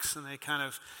hunchbacks, and they kind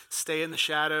of stay in the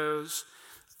shadows,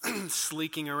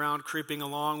 sleeking around, creeping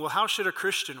along. Well, how should a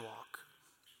Christian walk?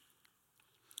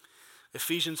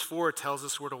 Ephesians 4 tells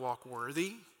us we're to walk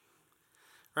worthy.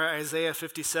 Right? Isaiah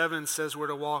 57 says we're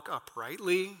to walk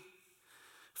uprightly.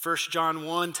 1 John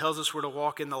 1 tells us we're to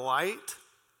walk in the light.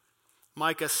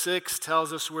 Micah 6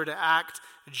 tells us we're to act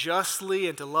justly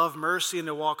and to love mercy and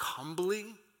to walk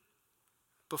humbly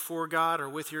before God or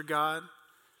with your God.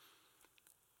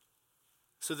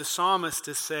 So the psalmist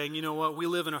is saying, you know what? We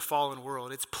live in a fallen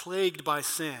world. It's plagued by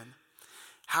sin.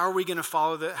 How are we going to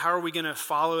follow How are we going to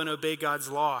follow and obey God's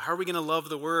law? How are we going to love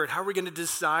the Word? How are we going to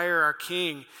desire our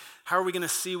King? How are we going to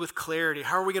see with clarity?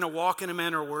 How are we going to walk in a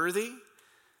manner worthy?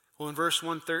 Well, in verse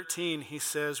 113, he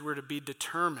says we're to be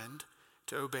determined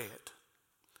to obey it.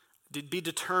 To be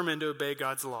determined to obey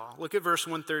God's law. Look at verse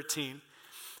 113.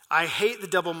 I hate the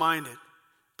double-minded,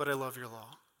 but I love your law.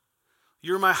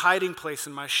 You're my hiding place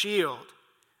and my shield.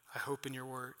 I hope in your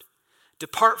word.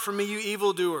 Depart from me, you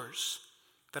evildoers,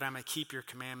 that I may keep your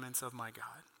commandments of my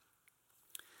God.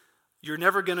 You're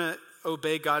never going to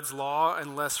obey God's law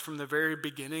unless from the very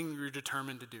beginning you're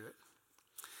determined to do it.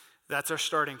 That's our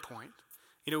starting point.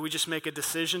 We just make a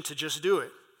decision to just do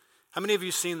it. How many of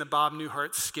you seen the Bob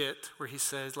Newhart skit where he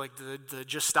says, like, the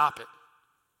just stop it?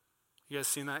 You guys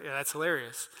seen that? Yeah, that's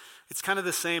hilarious. It's kind of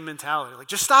the same mentality. Like,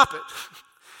 just stop it.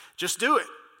 Just do it.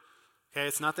 Okay,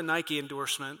 it's not the Nike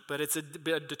endorsement, but it's a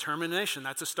determination.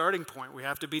 That's a starting point. We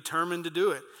have to be determined to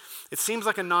do it. It seems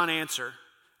like a non-answer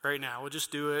right now. We'll just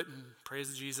do it and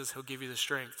praise Jesus. He'll give you the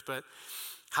strength. But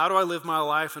how do I live my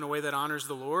life in a way that honors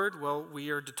the Lord? Well,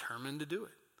 we are determined to do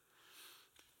it.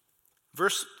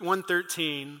 Verse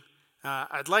 113,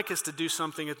 I'd like us to do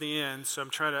something at the end, so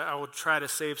I will try to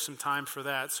save some time for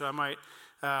that, so I might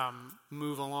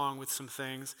move along with some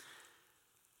things.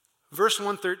 Verse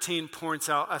 113 points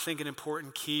out, I think, an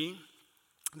important key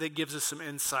that gives us some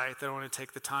insight that I want to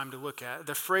take the time to look at.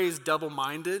 The phrase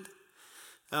double-minded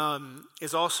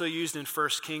is also used in 1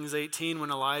 Kings 18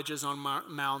 when Elijah's on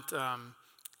Mount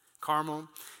Carmel.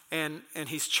 And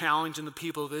he's challenging the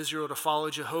people of Israel to follow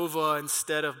Jehovah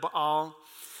instead of Baal.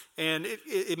 And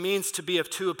it means to be of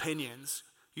two opinions.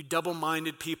 You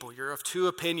double-minded people, you're of two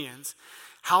opinions.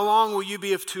 How long will you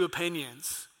be of two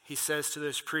opinions? He says to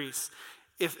those priests.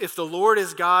 If the Lord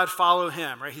is God, follow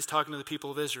him, right? He's talking to the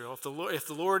people of Israel. If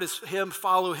the Lord is him,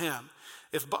 follow him.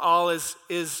 If Baal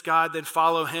is God, then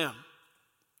follow him.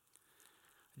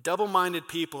 Double-minded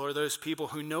people are those people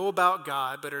who know about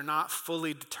God but are not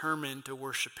fully determined to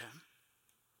worship him,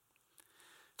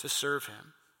 to serve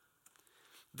him.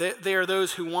 They are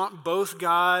those who want both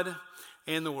God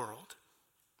and the world.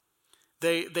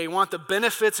 They want the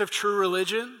benefits of true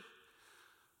religion,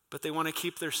 but they want to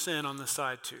keep their sin on the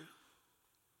side too.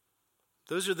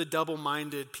 Those are the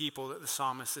double-minded people that the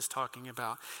psalmist is talking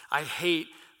about. I hate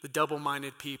the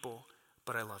double-minded people,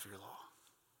 but I love your law.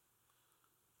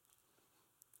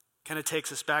 Kind of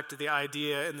takes us back to the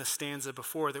idea in the stanza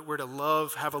before that we're to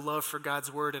have a love for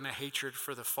God's word and a hatred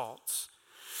for the false.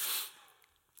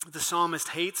 The psalmist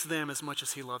hates them as much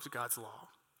as he loves God's law.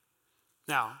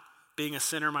 Now, being a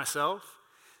sinner myself,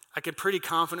 I could pretty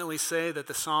confidently say that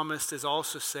the psalmist is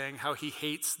also saying how he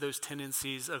hates those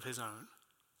tendencies of his own.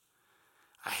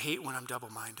 I hate when I'm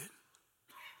double-minded,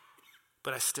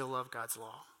 but I still love God's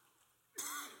law.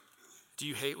 Do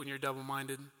you hate when you're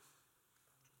double-minded?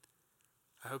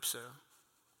 I hope so.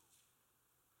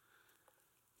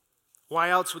 Why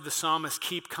else would the psalmist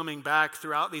keep coming back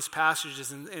throughout these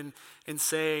passages and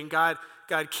saying, God,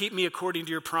 keep me according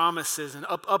to your promises and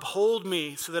uphold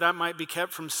me so that I might be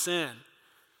kept from sin?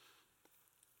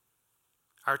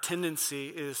 Our tendency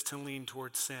is to lean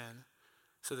towards sin.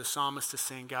 So the psalmist is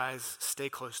saying, guys, stay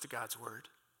close to God's word.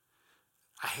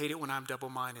 I hate it when I'm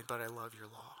double-minded, but I love your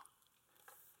law.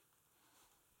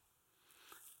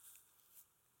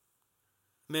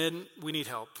 Men, we need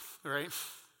help, right?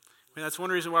 I mean, that's one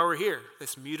reason why we're here,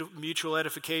 this mutual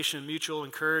edification, mutual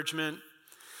encouragement.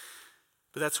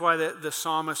 But that's why the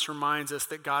psalmist reminds us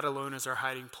that God alone is our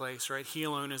hiding place, right? He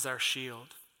alone is our shield.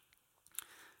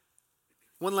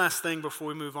 One last thing before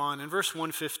we move on. In verse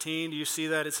 115, do you see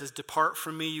that? It says, "Depart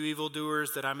from me, you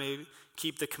evildoers, that I may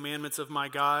keep the commandments of my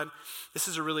God." This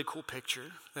is a really cool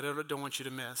picture that I don't want you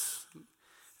to miss.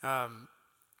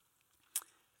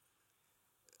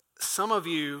 Some of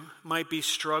you might be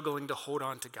struggling to hold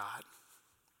on to God.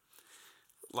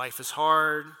 Life is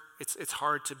hard. It's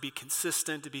hard to be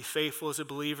consistent, to be faithful as a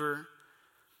believer.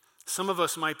 Some of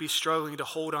us might be struggling to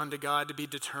hold on to God, to be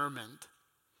determined.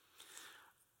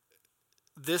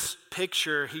 This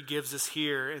picture he gives us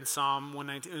here in Psalm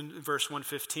 119, verse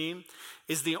 115,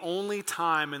 is the only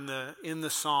time in the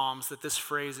Psalms that this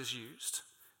phrase is used,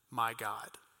 my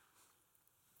God.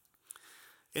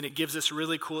 And it gives us a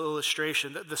really cool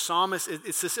illustration. The psalmist,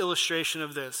 it's this illustration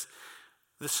of this.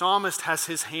 The psalmist has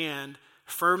his hand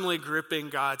firmly gripping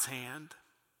God's hand,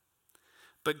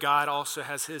 but God also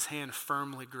has his hand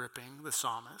firmly gripping the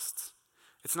psalmist's.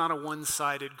 It's not a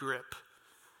one-sided grip.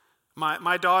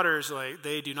 My daughters,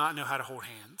 they do not know how to hold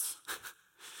hands.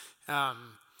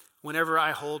 Whenever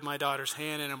I hold my daughter's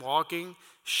hand and I'm walking,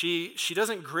 she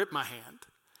doesn't grip my hand.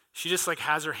 She just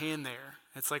has her hand there.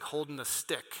 It's like holding a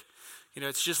stick.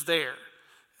 It's just there.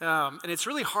 And it's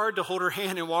really hard to hold her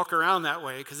hand and walk around that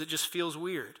way because it just feels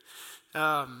weird.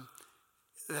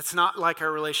 That's not like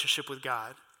our relationship with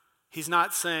God. He's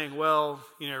not saying, well,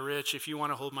 Rich, if you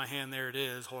want to hold my hand, there it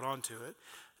is, hold on to it.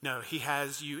 No, he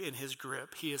has you in his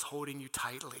grip. He is holding you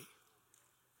tightly.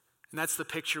 And that's the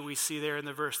picture we see there in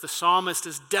the verse. The psalmist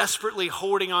is desperately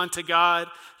holding on to God.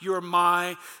 You are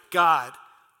my God.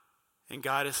 And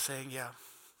God is saying, yeah,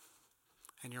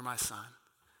 and you're my son.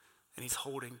 And he's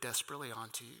holding desperately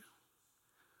onto you.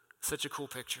 Such a cool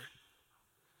picture.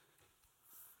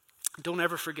 Don't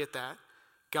ever forget that.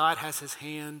 God has his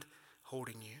hand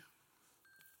holding you.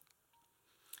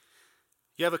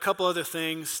 You have a couple other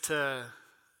things to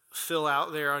fill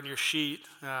out there on your sheet.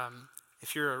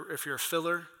 If you're a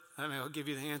filler, I'll give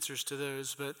you the answers to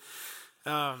those. But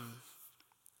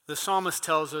the psalmist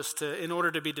tells us in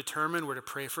order to be determined, we're to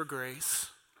pray for grace.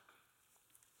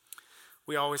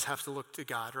 We always have to look to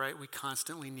God, right? We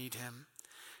constantly need him.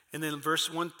 And then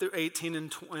verse 1 through 18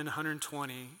 and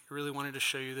 120, I really wanted to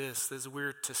show you this.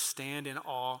 We're to stand in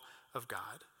awe of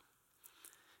God.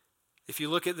 If you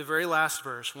look at the very last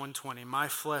verse, 120, my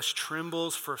flesh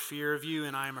trembles for fear of you,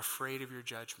 and I am afraid of your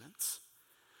judgments.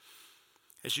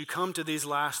 As you come to these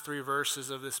last three verses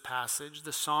of this passage,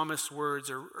 the psalmist's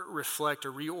words reflect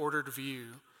a reordered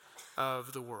view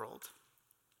of the world.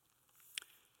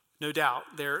 No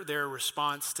doubt, they're a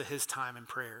response to his time in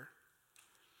prayer.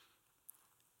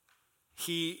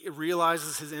 He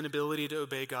realizes his inability to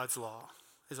obey God's law,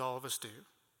 as all of us do.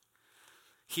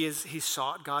 He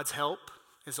sought God's help,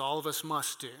 as all of us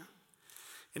must do.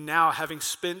 And now, having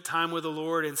spent time with the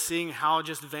Lord and seeing how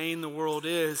just vain the world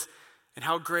is and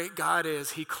how great God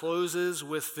is, he closes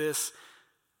with this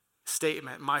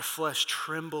statement, my flesh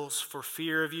trembles for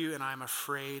fear of you, and I am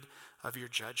afraid of your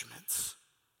judgments.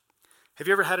 Have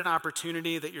you ever had an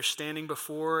opportunity that you're standing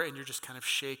before and you're just kind of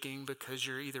shaking because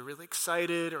you're either really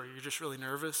excited or you're just really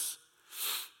nervous?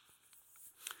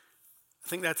 I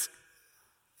think that's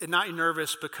not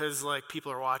nervous because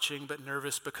people are watching, but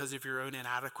nervous because of your own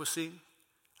inadequacy.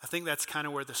 I think that's kind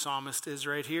of where the psalmist is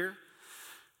right here.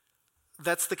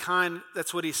 That's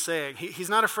what he's saying. He's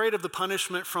not afraid of the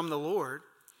punishment from the Lord.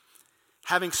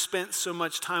 Having spent so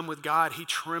much time with God, he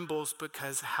trembles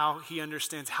because how he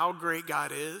understands how great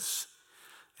God is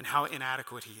and how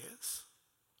inadequate he is.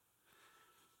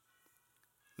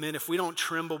 Men, if we don't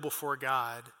tremble before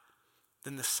God,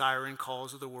 then the siren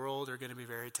calls of the world are going to be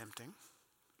very tempting.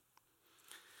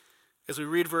 As we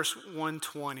read verse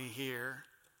 120 here,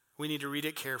 we need to read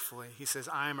it carefully. He says,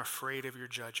 I am afraid of your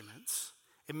judgments.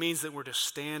 It means that we're to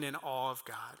stand in awe of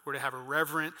God. We're to have a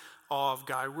reverent awe of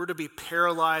God. We're to be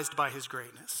paralyzed by his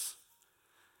greatness.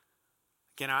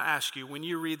 Again, I ask you, when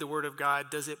you read the word of God,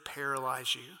 does it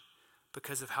paralyze you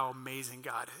because of how amazing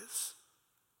God is?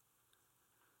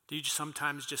 Do you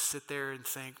sometimes just sit there and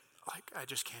think, I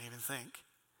just can't even think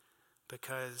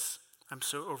because I'm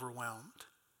so overwhelmed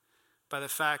by the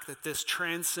fact that this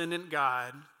transcendent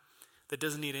God that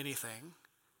doesn't need anything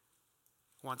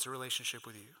wants a relationship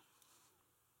with you.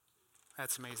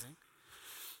 That's amazing.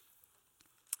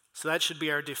 So that should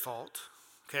be our default,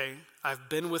 okay? I've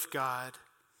been with God,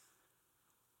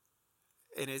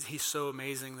 and he's so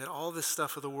amazing that all this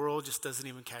stuff of the world just doesn't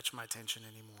even catch my attention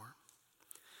anymore.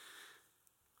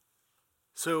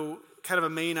 So kind of a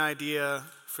main idea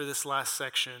for this last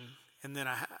section, and then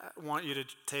I want you to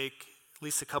take at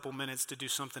least a couple minutes to do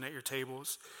something at your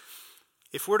tables.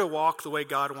 If we're to walk the way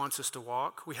God wants us to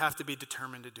walk, we have to be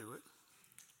determined to do it.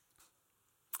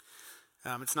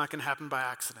 It's not going to happen by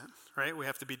accident, right? We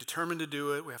have to be determined to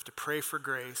do it. We have to pray for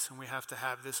grace, and we have to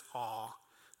have this awe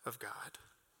of God.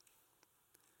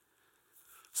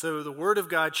 So the Word of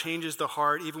God changes the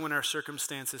heart even when our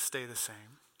circumstances stay the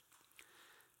same.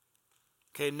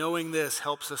 Okay, knowing this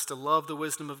helps us to love the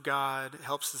wisdom of God,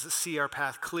 helps us to see our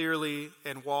path clearly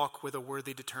and walk with a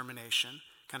worthy determination,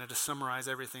 kind of to summarize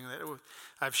everything that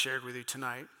I've shared with you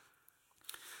tonight.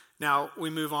 Now, we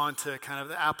move on to kind of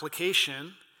the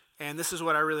application, and this is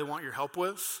what I really want your help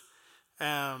with.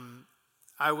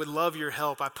 I would love your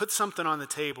help. I put something on the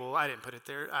table. I didn't put it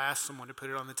there. I asked someone to put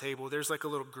it on the table. There's like a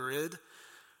little grid.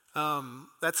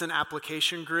 That's an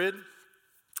application grid.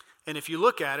 And if you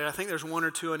look at it, I think there's one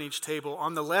or two on each table.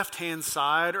 On the left-hand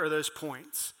side are those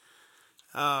points.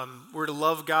 We're to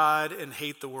love God and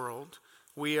hate the world.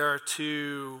 We are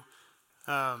to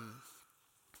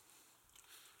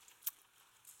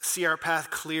see our path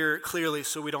clearly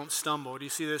so we don't stumble. Do you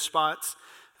see those spots?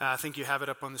 I think you have it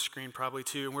up on the screen probably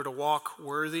too. And we're to walk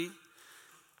worthy.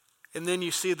 And then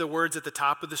you see the words at the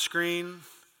top of the screen.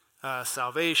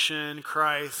 Salvation,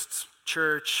 Christ,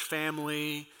 church,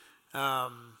 family,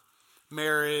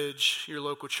 marriage, your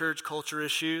local church, culture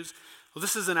issues. Well,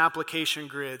 this is an application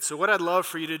grid. So what I'd love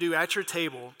for you to do at your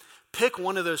table, pick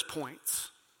one of those points.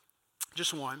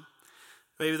 Just one.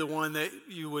 Maybe the one that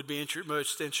you would be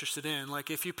most interested in. Like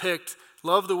if you picked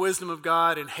love the wisdom of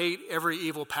God and hate every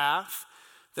evil path,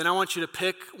 then I want you to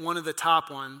pick one of the top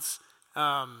ones,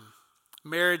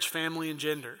 marriage, family, and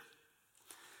gender.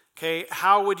 Okay,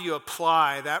 how would you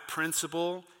apply that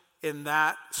principle in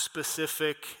that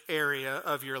specific area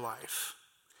of your life?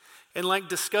 And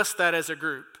discuss that as a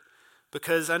group.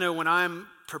 Because I know when I'm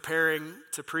preparing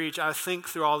to preach, I think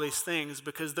through all these things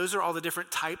because those are all the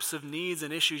different types of needs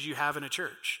and issues you have in a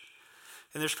church.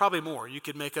 And there's probably more. You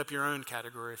could make up your own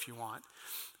category if you want.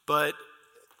 But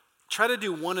try to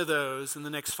do one of those in the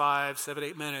next 5, 7,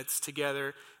 8 minutes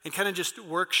together and kind of just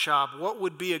workshop what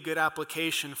would be a good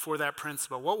application for that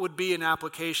principle. What would be an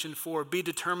application for be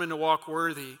determined to walk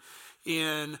worthy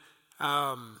in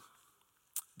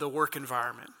the work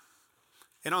environment.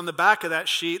 And on the back of that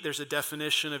sheet, there's a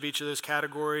definition of each of those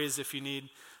categories if you need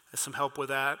some help with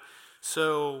that.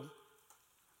 So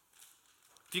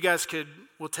if you guys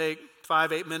we'll take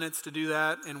 5, 8 minutes to do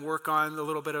that and work on a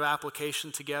little bit of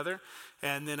application together.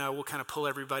 And then we'll kind of pull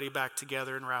everybody back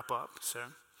together and wrap up. So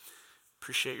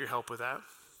appreciate your help with that.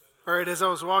 All right, as I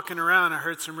was walking around, I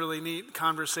heard some really neat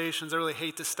conversations. I really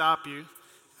hate to stop you.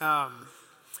 But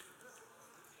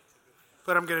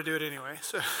I'm going to do it anyway.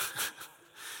 So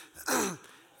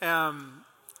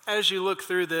as you look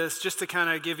through this, just to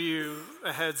kind of give you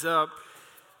a heads up,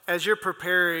 as you're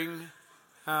preparing,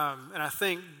 and I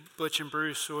think Butch and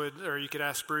Bruce would, or you could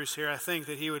ask Bruce here, I think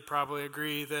that he would probably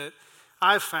agree that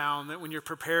I've found that when you're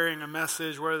preparing a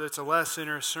message, whether it's a lesson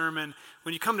or a sermon,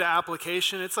 when you come to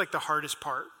application, it's like the hardest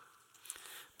part.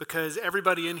 Because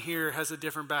everybody in here has a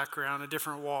different background, a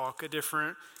different walk, a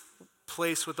different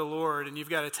place with the Lord, and you've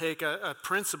got to take a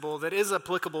principle that is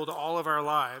applicable to all of our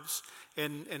lives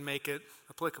and make it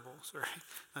applicable. Sorry,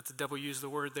 not to double use the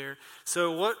word there.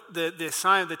 So what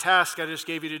the task I just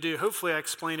gave you to do, hopefully I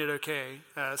explained it okay.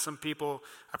 Some people,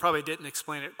 I probably didn't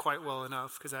explain it quite well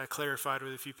enough because I clarified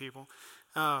with a few people.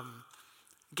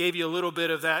 Gave you a little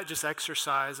bit of that just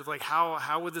exercise of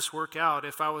how would this work out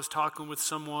if I was talking with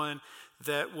someone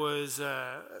that was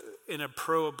in a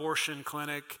pro-abortion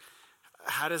clinic.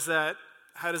 How does that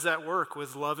work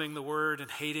with loving the word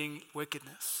and hating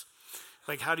wickedness?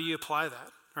 How do you apply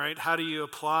that, right? How do you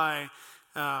apply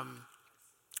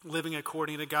living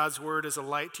according to God's word as a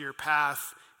light to your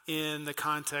path in the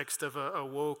context of a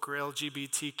woke or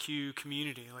LGBTQ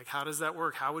community? How does that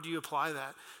work? How would you apply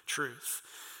that truth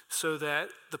so that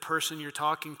the person you're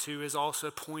talking to is also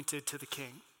pointed to the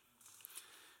King?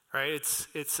 Right?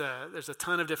 There's a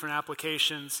ton of different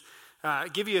applications.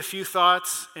 Give you a few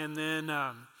thoughts, and then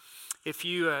I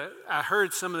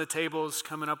heard some of the tables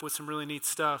coming up with some really neat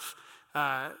stuff.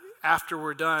 After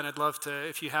we're done, I'd love to,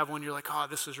 if you have one, you're like, oh,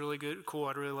 this was really good, cool,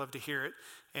 I'd really love to hear it,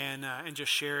 and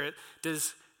just share it.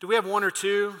 Do we have one or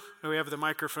two? We have the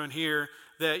microphone here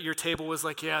that your table was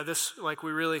like, yeah, this, like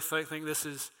we really think this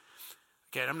is,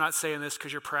 again, I'm not saying this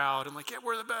because you're proud. I'm like, yeah,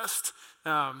 we're the best.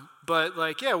 But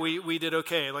like, yeah, we did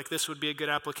okay. Like this would be a good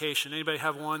application. Anybody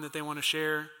have one that they want to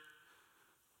share?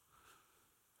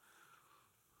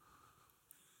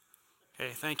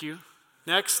 Okay, thank you.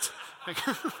 Next.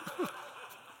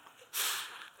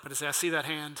 But I see that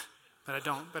hand, but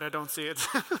I don't see it.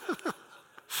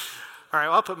 All right,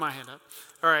 well, I'll put my hand up.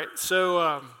 All right,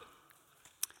 so,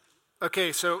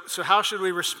 so how should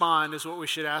we respond is what we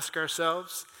should ask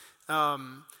ourselves.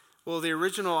 Well, the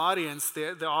original audience,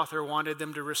 the author wanted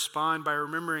them to respond by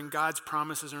remembering God's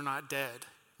promises are not dead.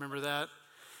 Remember that?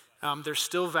 They're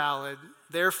still valid.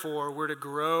 Therefore, we're to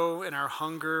grow in our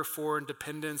hunger for and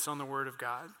dependence on the Word of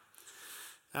God.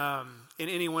 In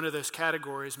any one of those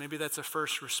categories, maybe that's a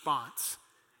first response.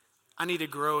 I need to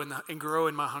grow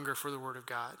in my hunger for the Word of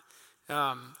God.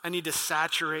 I need to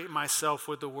saturate myself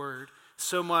with the Word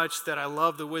so much that I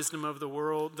love the wisdom of the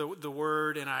world, the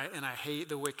Word, and I hate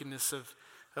the wickedness of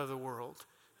the world.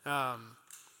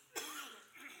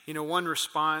 One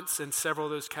response in several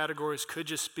of those categories could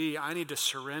just be, I need to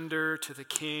surrender to the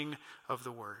King of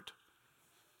the Word.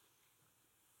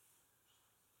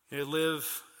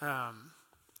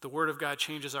 The Word of God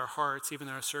changes our hearts, even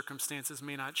though our circumstances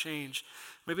may not change.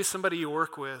 Maybe somebody you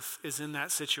work with is in that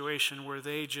situation where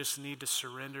they just need to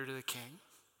surrender to the King.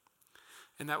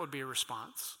 And that would be a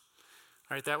response.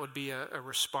 All right, that would be a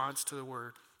response to the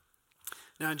Word.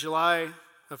 Now, in July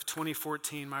of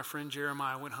 2014, my friend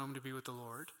Jeremiah went home to be with the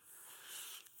Lord.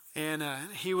 And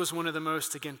he was one of the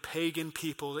most, again, pagan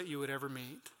people that you would ever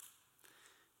meet.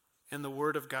 And the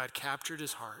Word of God captured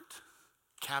his heart,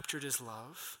 captured his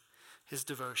love, his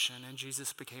devotion, and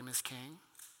Jesus became his king.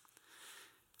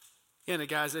 And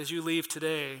guys, as you leave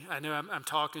today, I know I'm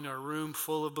talking to a room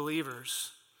full of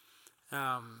believers.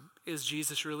 Is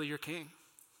Jesus really your king?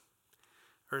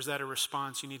 Or is that a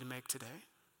response you need to make today?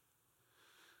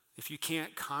 If you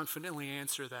can't confidently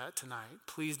answer that tonight,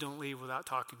 please don't leave without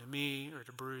talking to me or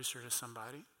to Bruce or to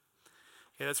somebody.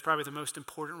 Yeah, that's probably the most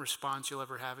important response you'll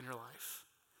ever have in your life.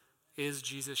 Is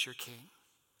Jesus your king?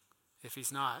 If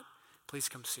he's not, please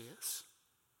come see us.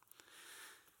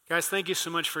 Guys, thank you so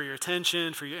much for your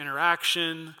attention, for your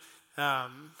interaction. I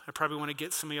probably want to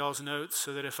get some of y'all's notes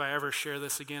so that if I ever share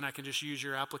this again, I can just use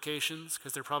your applications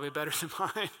because they're probably better than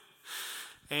mine.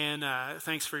 And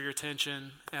thanks for your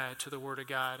attention to the Word of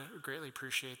God. I greatly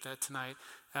appreciate that tonight.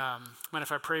 Mind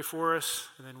if I pray for us,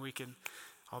 and then we can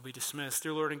all be dismissed.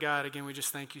 Dear Lord and God, again, we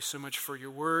just thank you so much for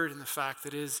your Word and the fact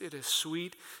that it is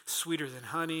sweet, sweeter than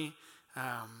honey.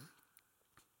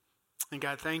 And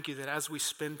God, thank you that as we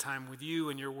spend time with you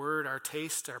and your Word, our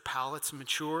taste, our palates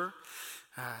mature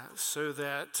so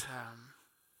that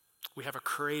we have a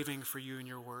craving for you and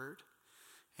your Word.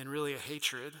 And really a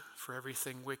hatred for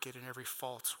everything wicked and every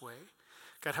false way.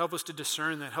 God, help us to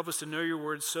discern that. Help us to know your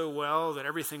word so well that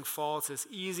everything false is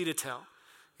easy to tell.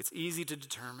 It's easy to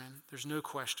determine. There's no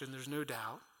question. There's no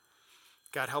doubt.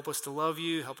 God, help us to love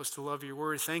you. Help us to love your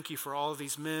word. Thank you for all of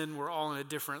these men. We're all in a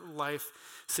different life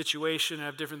situation,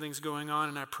 have different things going on,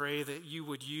 and I pray that you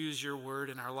would use your word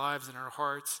in our lives and our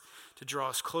hearts to draw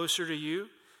us closer to you,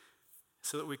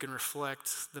 so that we can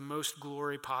reflect the most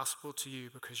glory possible to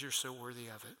you because you're so worthy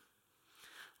of it.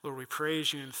 Lord, we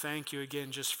praise you and thank you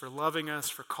again just for loving us,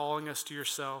 for calling us to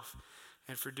yourself,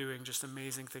 and for doing just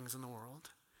amazing things in the world.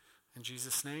 In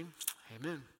Jesus' name,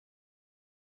 amen.